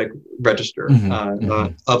poetic register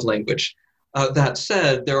of language. That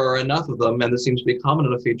said, there are enough of them, and this seems to be a common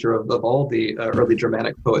enough feature of all the early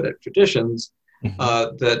Germanic poetic traditions,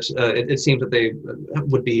 that it seems that they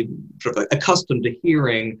would be sort of accustomed to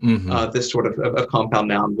hearing this sort of compound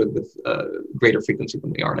noun with greater frequency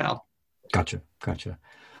than we are now. Gotcha.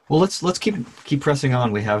 Well, let's keep pressing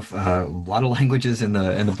on. We have a lot of languages in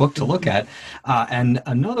the book to look at, and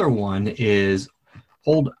another one is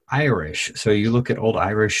Old Irish. So you look at Old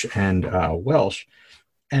Irish and Welsh,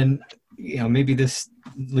 and maybe this,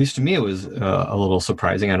 at least to me, it was a little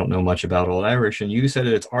surprising. I don't know much about Old Irish, and you said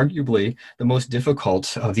it's arguably the most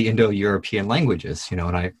difficult of the Indo-European languages. And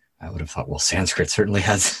I would have thought, well, Sanskrit certainly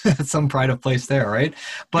has some pride of place there, right?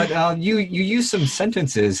 But you use some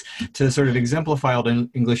sentences to sort of exemplify Old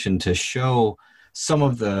English and to show some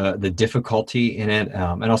of the difficulty in it,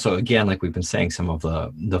 and also, again, like we've been saying, some of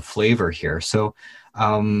the flavor here. So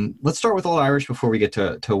let's start with Old Irish before we get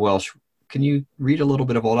to Welsh. Can you read a little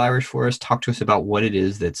bit of Old Irish for us? Talk to us about what it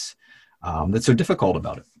is that's so difficult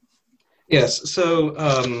about it. Yes. So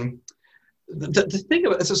the thing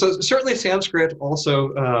about so certainly Sanskrit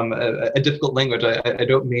also a difficult language. I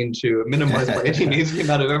don't mean to minimize by any means the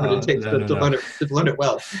amount of effort it takes to learn it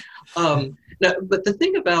well. Now, but the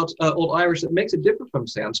thing about Old Irish that makes it different from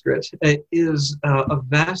Sanskrit is a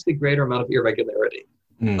vastly greater amount of irregularity.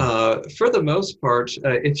 For the most part,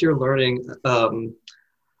 if you're learning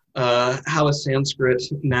how a Sanskrit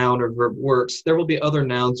noun or verb works, there will be other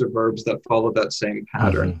nouns or verbs that follow that same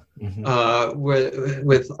pattern.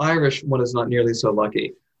 With Irish, one is not nearly so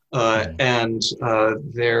lucky. And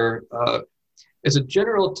there is a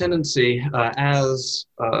general tendency, as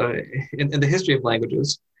in the history of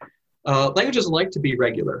languages, languages like to be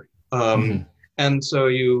regular. And so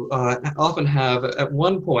you often have, at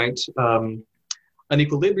one point, an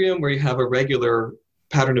equilibrium where you have a regular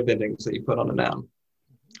pattern of endings that you put on a noun.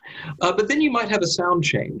 But then you might have a sound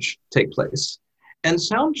change take place. And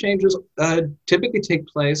sound changes typically take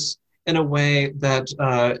place in a way that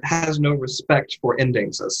has no respect for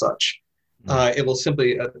endings as such. It will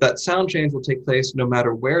simply, that sound change will take place no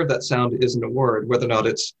matter where that sound is in a word, whether or not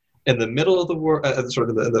it's in the middle of the word, sort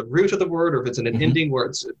of the root of the word, or if it's in an ending where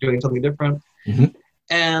it's doing something different.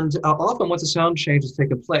 And often once a sound change has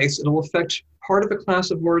taken place, it will affect part of a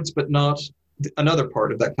class of words, but not another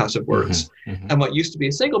part of that class of words. And what used to be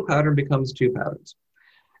a single pattern becomes two patterns.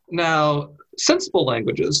 Now, sensible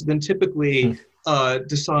languages then typically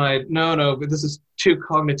decide, no, this is too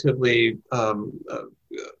cognitively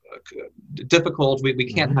difficult.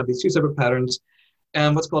 We can't have these two separate patterns.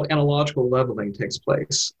 And what's called analogical leveling takes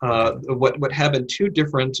place. What have been two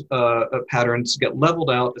different patterns get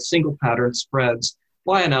leveled out, a single pattern spreads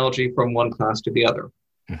by analogy from one class to the other.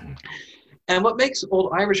 And what makes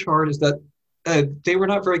Old Irish hard is that they were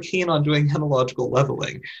not very keen on doing analogical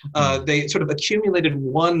leveling. They sort of accumulated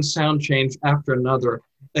one sound change after another,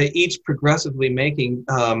 each progressively making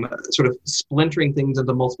sort of splintering things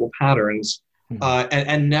into multiple patterns,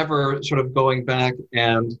 and never sort of going back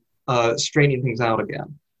and straightening things out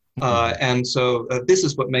again. And so this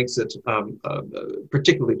is what makes it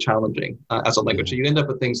particularly challenging as a language. So you end up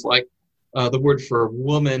with things like the word for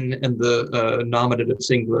woman and the nominative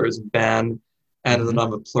singular is ban, and the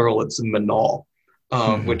nominative plural it's manal,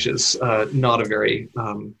 which is not a very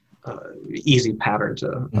easy pattern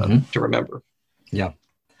to remember. Yeah.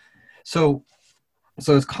 So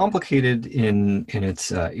it's complicated in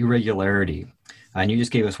its irregularity. And you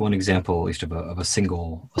just gave us one example, at least, of a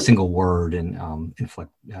single word and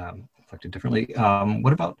inflected differently.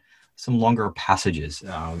 What about some longer passages?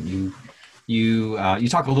 You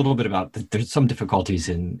talk a little bit about there's some difficulties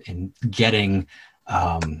in getting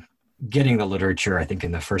the literature, I think,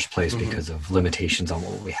 in the first place because of limitations on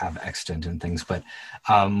what we have extant and things. But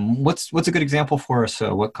what's a good example for us?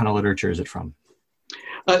 What kind of literature is it from?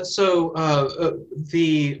 Probably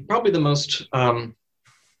the most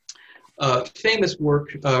famous work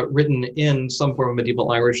written in some form of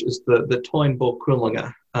medieval Irish is the Táin Bó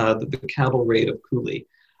Cúailnge, the cattle raid of Cooley.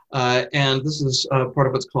 And this is part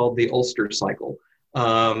of what's called the Ulster Cycle,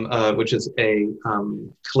 which is a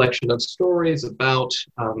collection of stories about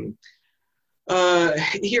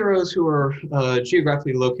heroes who are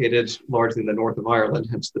geographically located largely in the north of Ireland,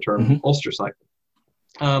 hence the term Ulster Cycle.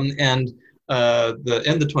 And in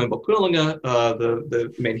the Táin Bó Cúailnge,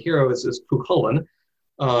 the main hero is Cuchulainn,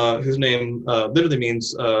 whose name literally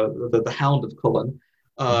means the Hound of Cullen,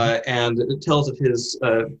 and it tells of his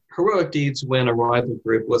heroic deeds when a rival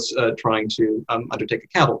group was trying to undertake a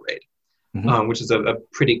cattle raid, which is a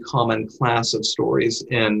pretty common class of stories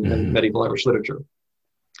in medieval Irish literature.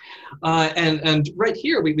 And right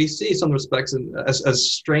here, we see some respects,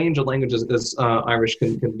 as strange a language as Irish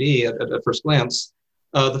can be at first glance,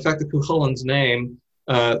 the fact that Cuchulainn's name,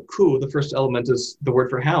 Cu, the first element, is the word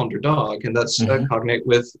for hound or dog, and that's cognate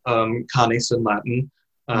with canis in Latin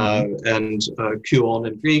and kuon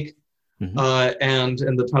in Greek. And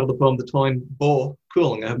in the title of the poem, the Táin Bó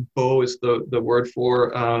Cúailnge, Bo is the word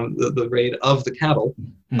for the raid of the cattle,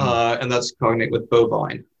 and that's cognate with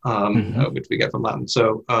bovine, which we get from Latin.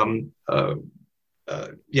 So,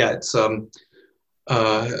 it's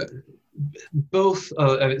both.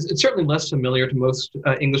 It's certainly less familiar to most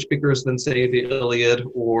English speakers than, say, the Iliad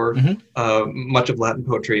or much of Latin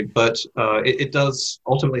poetry, but it does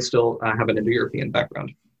ultimately still have an Indo-European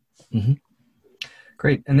background.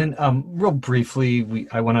 Great. And then real briefly,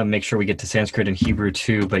 I want to make sure we get to Sanskrit and Hebrew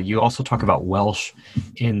too, but you also talk about Welsh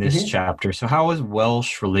in this chapter. So how is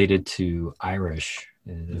Welsh related to Irish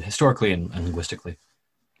historically and linguistically?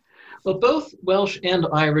 Well, both Welsh and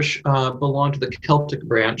Irish belong to the Celtic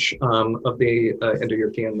branch of the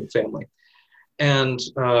Indo-European family. And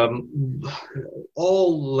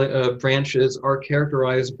all branches are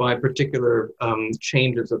characterized by particular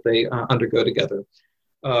changes that they undergo together.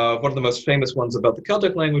 One of the most famous ones about the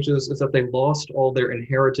Celtic languages is that they lost all their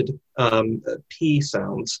inherited P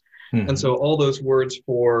sounds. And so all those words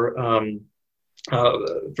for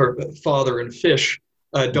father and fish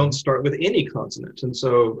don't start with any consonant. And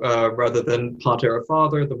so rather than pater,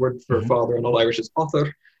 father, the word for father in Old Irish is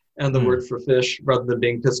author, and the word for fish, rather than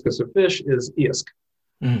being piscus or fish, is iasc.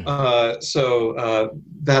 So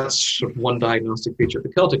that's sort of one diagnostic feature of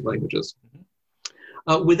the Celtic languages.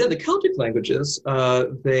 Within the Celtic languages,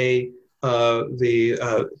 the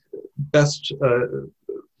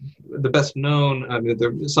best known,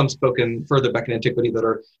 there's some spoken further back in antiquity that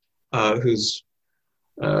are whose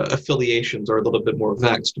affiliations are a little bit more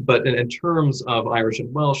vexed, but in terms of Irish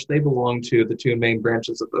and Welsh, they belong to the two main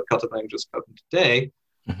branches of the Celtic languages spoken today,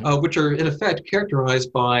 which are in effect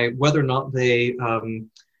characterized by whether or not they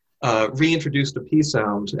reintroduced a P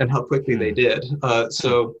sound and how quickly they did.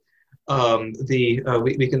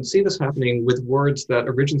 We can see this happening with words that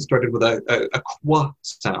originally started with a qua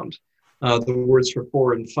sound. The words for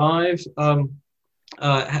 4 and 5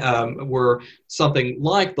 were something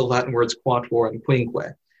like the Latin words quatuor and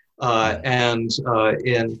quinque. And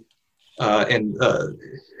in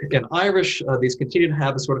Irish, these continue to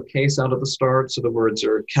have a sort of K sound at the start, so the words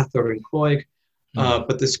are cethar and coig.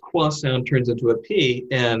 But this qua sound turns into a P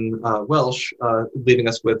in Welsh, leaving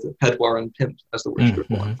us with pedwar and pint as the words for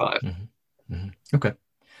 4 and 5. Okay,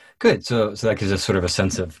 good. So that gives us sort of a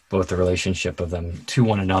sense of both the relationship of them to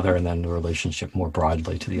one another, and then the relationship more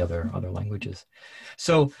broadly to the other languages.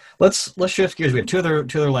 So let's shift gears. We have two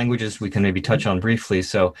other languages we can maybe touch on briefly.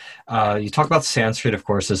 So you talk about Sanskrit, of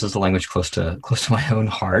course. This is a language close to my own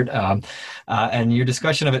heart, and your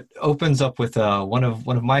discussion of it opens up with one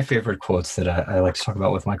of my favorite quotes that I like to talk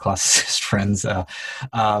about with my classicist friends,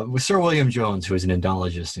 with Sir William Jones, who is an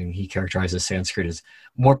Indologist, and he characterizes Sanskrit as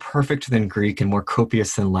more perfect than Greek and more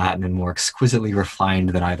copious than Latin. Latin and more exquisitely refined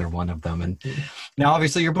than either one of them. And now,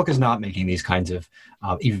 obviously, your book is not making these kinds of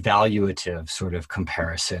evaluative sort of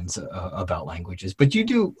comparisons about languages, but you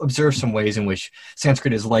do observe some ways in which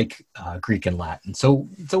Sanskrit is like Greek and Latin. So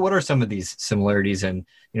what are some of these similarities? And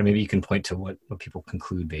maybe you can point to what people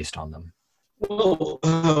conclude based on them. Well,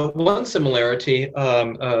 one similarity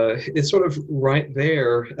is sort of right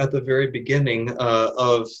there at the very beginning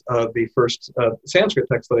of the first Sanskrit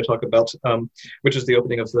text that I talk about, which is the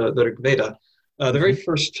opening of the Rig Veda. The very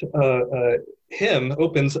first hymn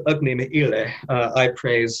opens Agni me ile, I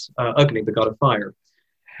praise Agni, the god of fire.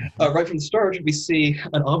 Right from the start, we see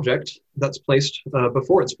an object that's placed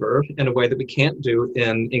before its verb in a way that we can't do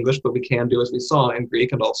in English, but we can do, as we saw, in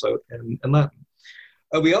Greek and also in Latin.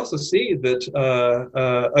 We also see that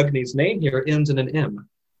Agni's name here ends in an M.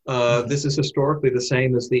 This is historically the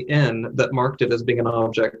same as the N that marked it as being an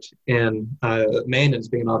object in Main as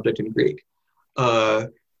being an object in Greek.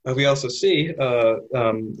 We also see,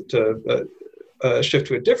 to shift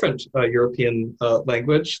to a different European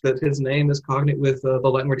language, that his name is cognate with the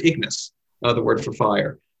Latin word ignis, the word for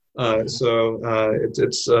fire. So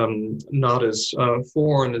it's not as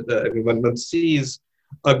foreign. When one sees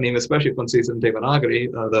Agni, especially if one sees it in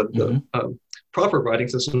Devanagari, the proper writing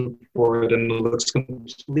system for it, and it looks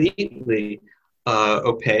completely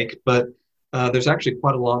opaque, but there's actually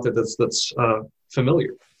quite a lot that's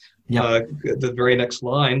familiar. The very next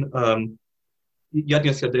line,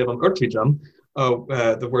 Yajnasya Devam Urtvijam,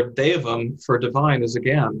 the word Devam for divine is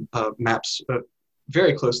again maps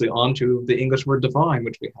very closely onto the English word divine,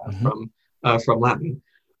 which we have from Latin.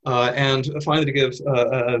 And finally, to give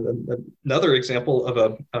another example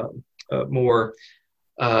of a more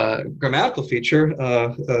grammatical feature,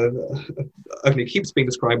 Agni keeps being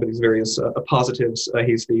described by these various positives.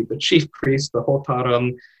 He's the chief priest, the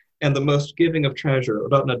Hotaram, and the most giving of treasure,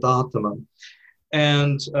 Ratnadatamam.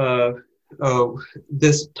 And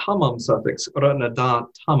this tamam suffix, Ratnadat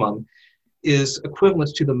tamam, is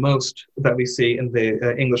equivalent to the most that we see in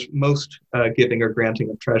the English most giving or granting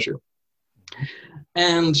of treasure.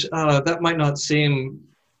 And that might not seem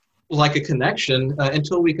like a connection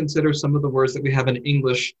until we consider some of the words that we have in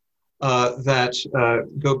English that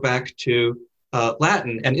go back to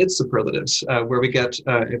Latin and its superlatives, where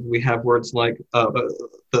we have words like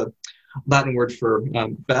the Latin word for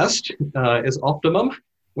best is optimum,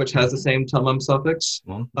 which has the same tamam suffix,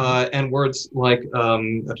 and words like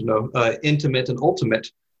intimate and ultimate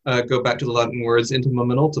go back to the Latin words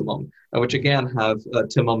intimum and ultimum, which again have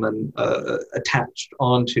timum and attached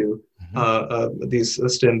onto these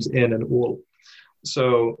stems in and ul.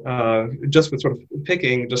 So just with sort of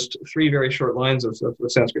picking just three very short lines of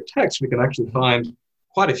Sanskrit text, we can actually find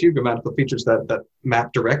quite a few grammatical features that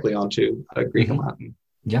map directly onto Greek and Latin.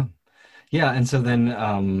 Yeah, and so then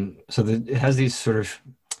it has these sort of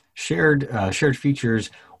shared features.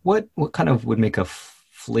 What kind of would make a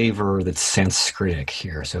flavor that's Sanskritic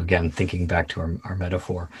here? So again, thinking back to our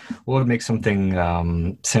metaphor, what would make something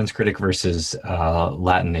Sanskritic versus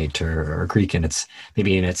Latinate or Greek in its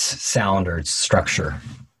sound or its structure?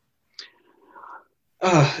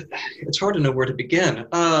 It's hard to know where to begin.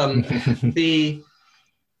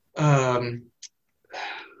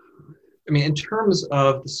 In terms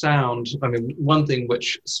of the sound, one thing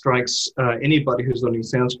which strikes anybody who's learning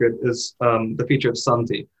Sanskrit is the feature of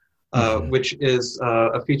sandhi. Which is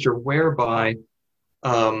a feature whereby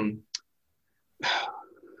in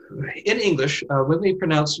English, when we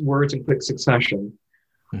pronounce words in quick succession,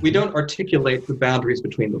 we don't articulate the boundaries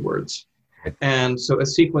between the words. And so a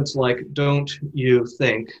sequence like don't you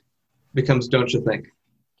think becomes don't you think.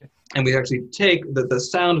 And we actually take the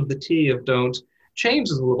sound of the T of don't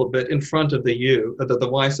changes a little bit in front of the U, the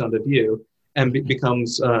Y sound of you, and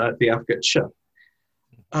becomes the affricate ch.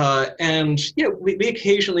 We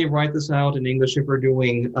occasionally write this out in English if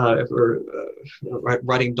we're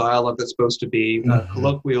writing dialogue that's supposed to be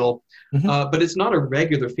colloquial, but it's not a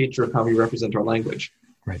regular feature of how we represent our language.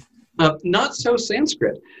 Right. Not so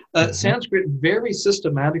Sanskrit. Sanskrit very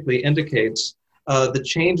systematically indicates the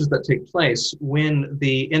changes that take place when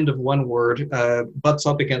the end of one word butts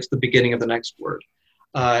up against the beginning of the next word.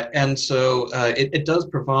 And so it does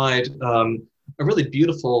provide a really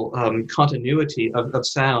beautiful continuity of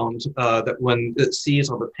sound that one sees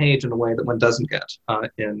on the page in a way that one doesn't get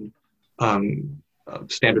in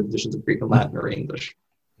standard editions of Greek and Latin or English.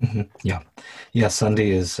 Yeah,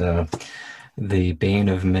 sandhi is the bane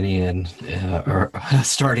of many or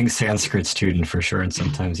starting Sanskrit student for sure, and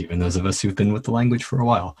sometimes even those of us who've been with the language for a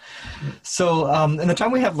while. So in the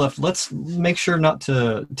time we have left, let's make sure not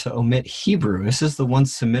to omit Hebrew. This is the one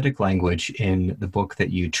Semitic language in the book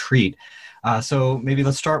that you treat. So maybe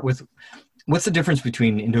let's start with what's the difference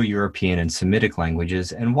between Indo-European and Semitic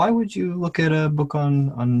languages, and why would you look at a book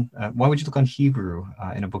why would you look on Hebrew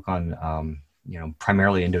in a book on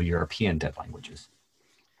primarily Indo-European dead languages?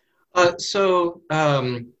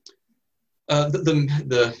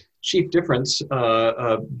 The chief difference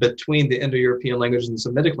between the Indo-European languages and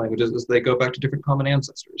Semitic languages is they go back to different common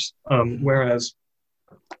ancestors. Whereas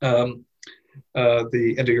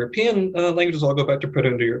the Indo-European languages all go back to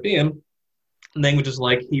Proto-Indo-European. Languages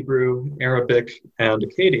like Hebrew, Arabic, and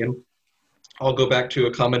Akkadian all go back to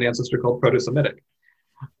a common ancestor called Proto-Semitic.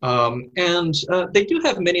 And they do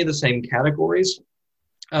have many of the same categories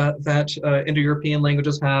that Indo-European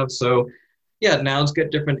languages have. So yeah, nouns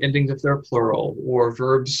get different endings if they're plural, or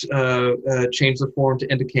verbs change the form to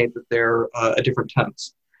indicate that they're a different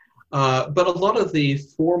tense. But a lot of the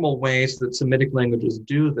formal ways that Semitic languages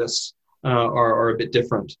do this are a bit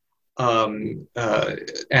different. And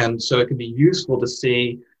so it can be useful to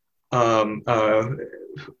see what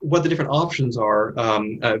the different options are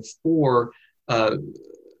for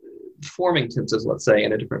forming tenses, let's say,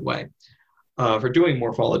 in a different way, for doing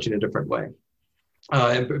morphology in a different way.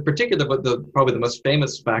 In particular, probably the most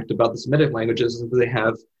famous fact about the Semitic languages is that they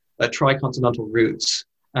have triconsonantal roots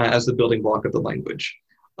as the building block of the language.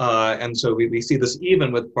 And so we see this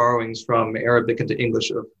even with borrowings from Arabic into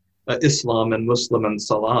English of Islam and Muslim and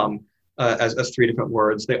Salam as three different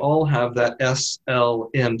words. They all have that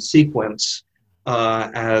SLM sequence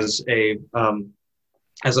as a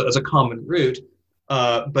common root,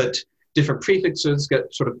 but different prefixes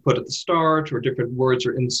get sort of put at the start, or different words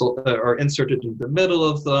are inserted into the middle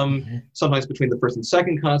of them, sometimes between the first and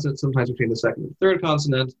second consonant, sometimes between the second and third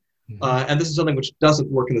consonant. And this is something which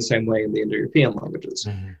doesn't work in the same way in the Indo-European languages.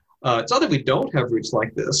 It's not that we don't have roots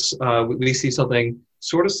like this. We see something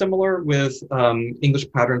sort of similar with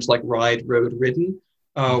English patterns like ride, rode, ridden,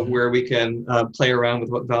 where we can play around with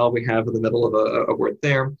what vowel we have in the middle of a word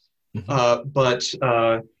there. But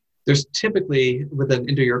there's typically, with an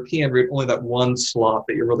Indo-European root, only that one slot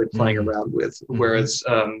that you're really playing around with, whereas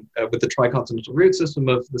with the triconsonantal root system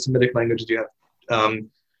of the Semitic languages, you have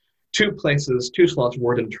two slots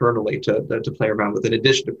word internally to play around with, in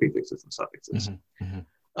addition to prefixes and suffixes.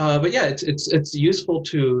 But yeah, it's useful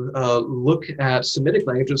to look at Semitic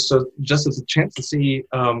languages, so just as a chance to see,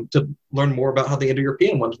 to learn more about how the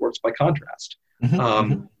Indo-European ones works by contrast,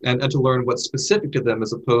 and to learn what's specific to them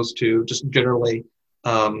as opposed to just generally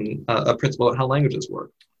a principle of how languages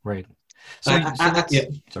work. Right. So I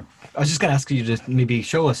was just going to ask you to maybe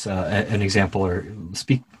show us an example, or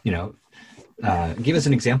speak, give us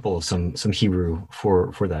an example of some Hebrew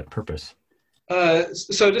for that purpose.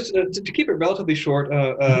 So just to keep it relatively short,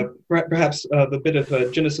 perhaps the bit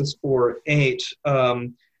of Genesis 4:8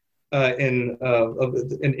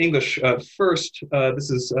 in English first. This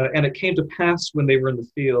is, and it came to pass when they were in the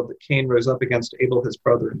field that Cain rose up against Abel his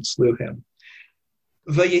brother and slew him.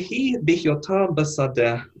 Vayehi bihyotam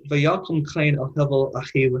basadeh vayakum Cain al hevel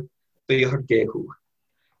achiv vayahargehu.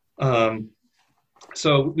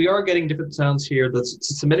 So we are getting different sounds here. The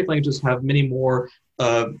Semitic languages have many more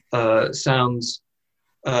sounds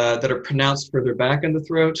that are pronounced further back in the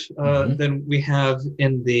throat than we have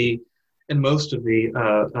in most of the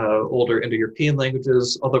older Indo-European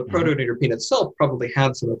languages, although Proto-Indo-European itself probably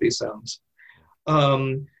had some of these sounds.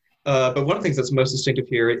 But one of the things that's most distinctive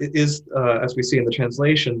here is, as we see in the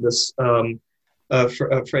translation, this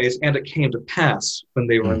phrase, and it came to pass when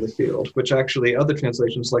they were in the field, which actually other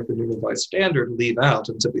translations like the New Revised Standard leave out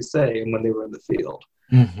and simply say, and when they were in the field.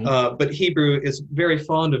 But Hebrew is very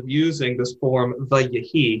fond of using this form,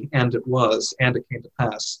 vayehi, and it was, and it came to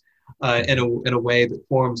pass, in a way that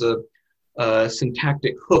forms a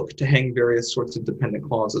syntactic hook to hang various sorts of dependent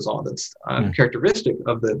clauses on. That's characteristic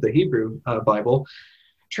of the Hebrew Bible.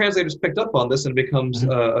 Translators picked up on this, and it becomes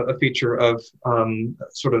a feature of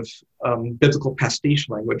biblical pastiche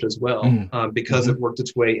language as well, because it worked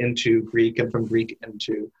its way into Greek, and from Greek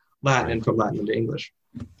into Latin, and from Latin into English.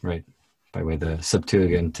 Right, by way of the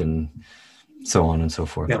Septuagint and so on and so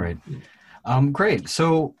forth. Yeah. Right. Great.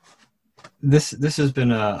 So this has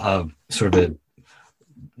been a sort of a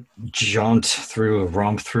romp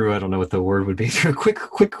through, I don't know what the word would be, through a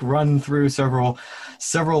quick run through several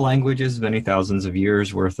languages, many thousands of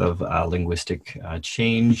years worth of linguistic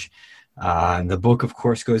change. And the book, of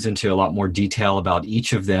course, goes into a lot more detail about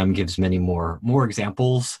each of them, gives many more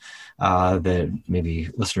examples that maybe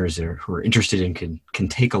listeners who are interested in can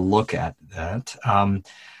take a look at that.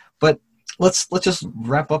 But let's just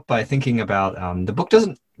wrap up by thinking about the book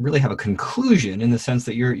doesn't really have a conclusion, in the sense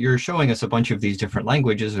that you're showing us a bunch of these different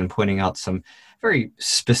languages and pointing out some very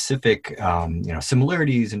specific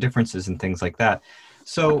similarities and differences and things like that.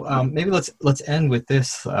 So maybe let's end with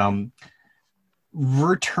this.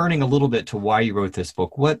 returning a little bit to why you wrote this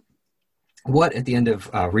book, what at the end of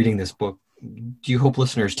reading this book do you hope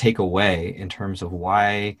listeners take away in terms of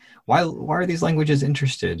why are these languages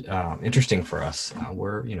interesting for us?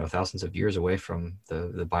 We're thousands of years away from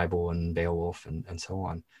the Bible and Beowulf and so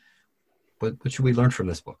on. What should we learn from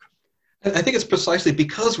this book? I think it's precisely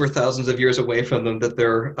because we're thousands of years away from them that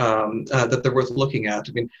they're worth looking at.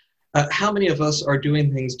 I mean, how many of us are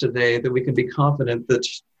doing things today that we can be confident that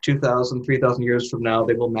 2,000, 3,000 years from now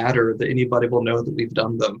they will matter, that anybody will know that we've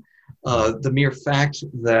done them? The mere fact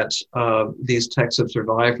that these texts have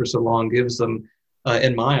survived for so long gives them,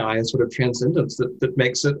 in my eye, a sort of transcendence that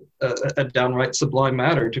makes it a downright sublime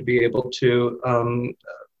matter to be able to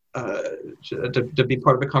be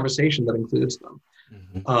part of a conversation that includes them.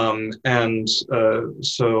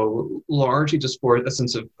 So largely just for a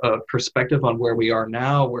sense of perspective on where we are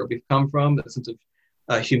now, where we've come from, a sense of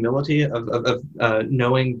humility of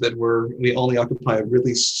knowing that we only occupy a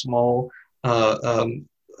really small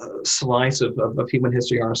slice of human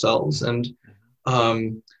history ourselves, and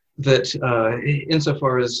that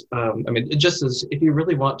insofar as just as if you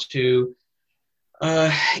really want to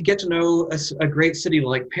get to know a great city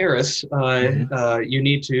like Paris, you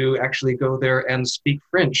need to actually go there and speak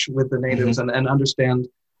French with the natives and understand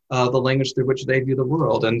the language through which they view the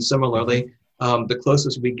world. And similarly, the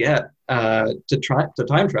closest we get to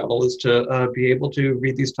time travel is to be able to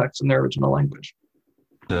read these texts in their original language.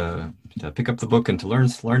 To pick up the book and to learn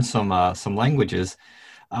some languages.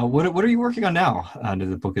 What are you working on now? That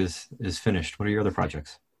the book is finished. What are your other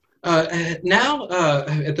projects? Now,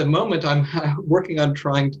 at the moment, I'm working on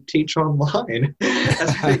trying to teach online,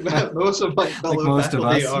 as I think most of my fellow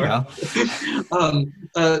faculty are. Yeah.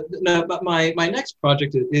 But my next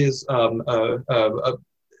project is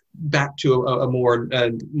back to a more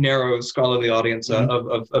narrow scholarly audience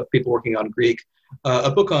of people working on Greek.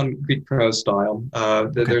 A book on Greek prose style.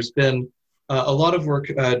 There's been a lot of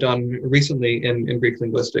work done recently in Greek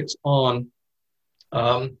linguistics on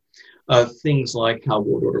things like how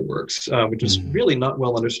word order works, which is really not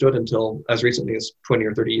well understood until as recently as 20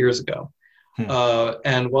 or 30 years ago.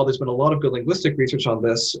 And while there's been a lot of good linguistic research on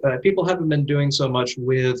this, people haven't been doing so much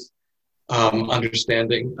with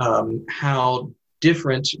understanding how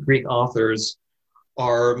different Greek authors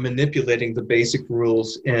are manipulating the basic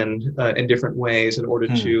rules in different ways in order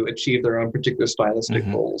to achieve their own particular stylistic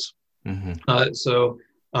goals. So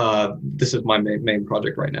this is my main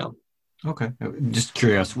project right now. Okay, just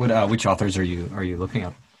curious, which authors are you looking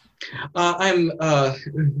at? I'm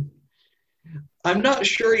not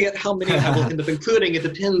sure yet how many I will end up including. It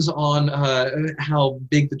depends on how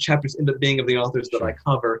big the chapters end up being of the authors that I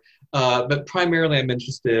cover. But primarily, I'm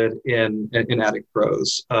interested in Attic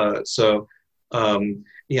prose.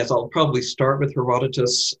 Yes, I'll probably start with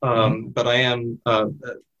Herodotus, but I am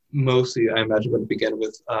mostly, I imagine, going to begin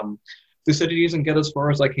with Thucydides and get as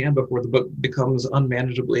far as I can before the book becomes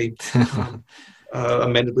unmanageably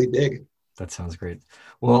big. That sounds great.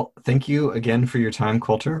 Well, thank you again for your time,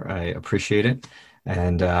 Colter. I appreciate it.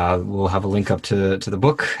 And we'll have a link up to the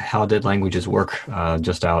book, How Dead Languages Work,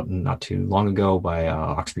 just out not too long ago by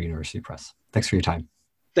Oxford University Press. Thanks for your time.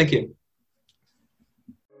 Thank you.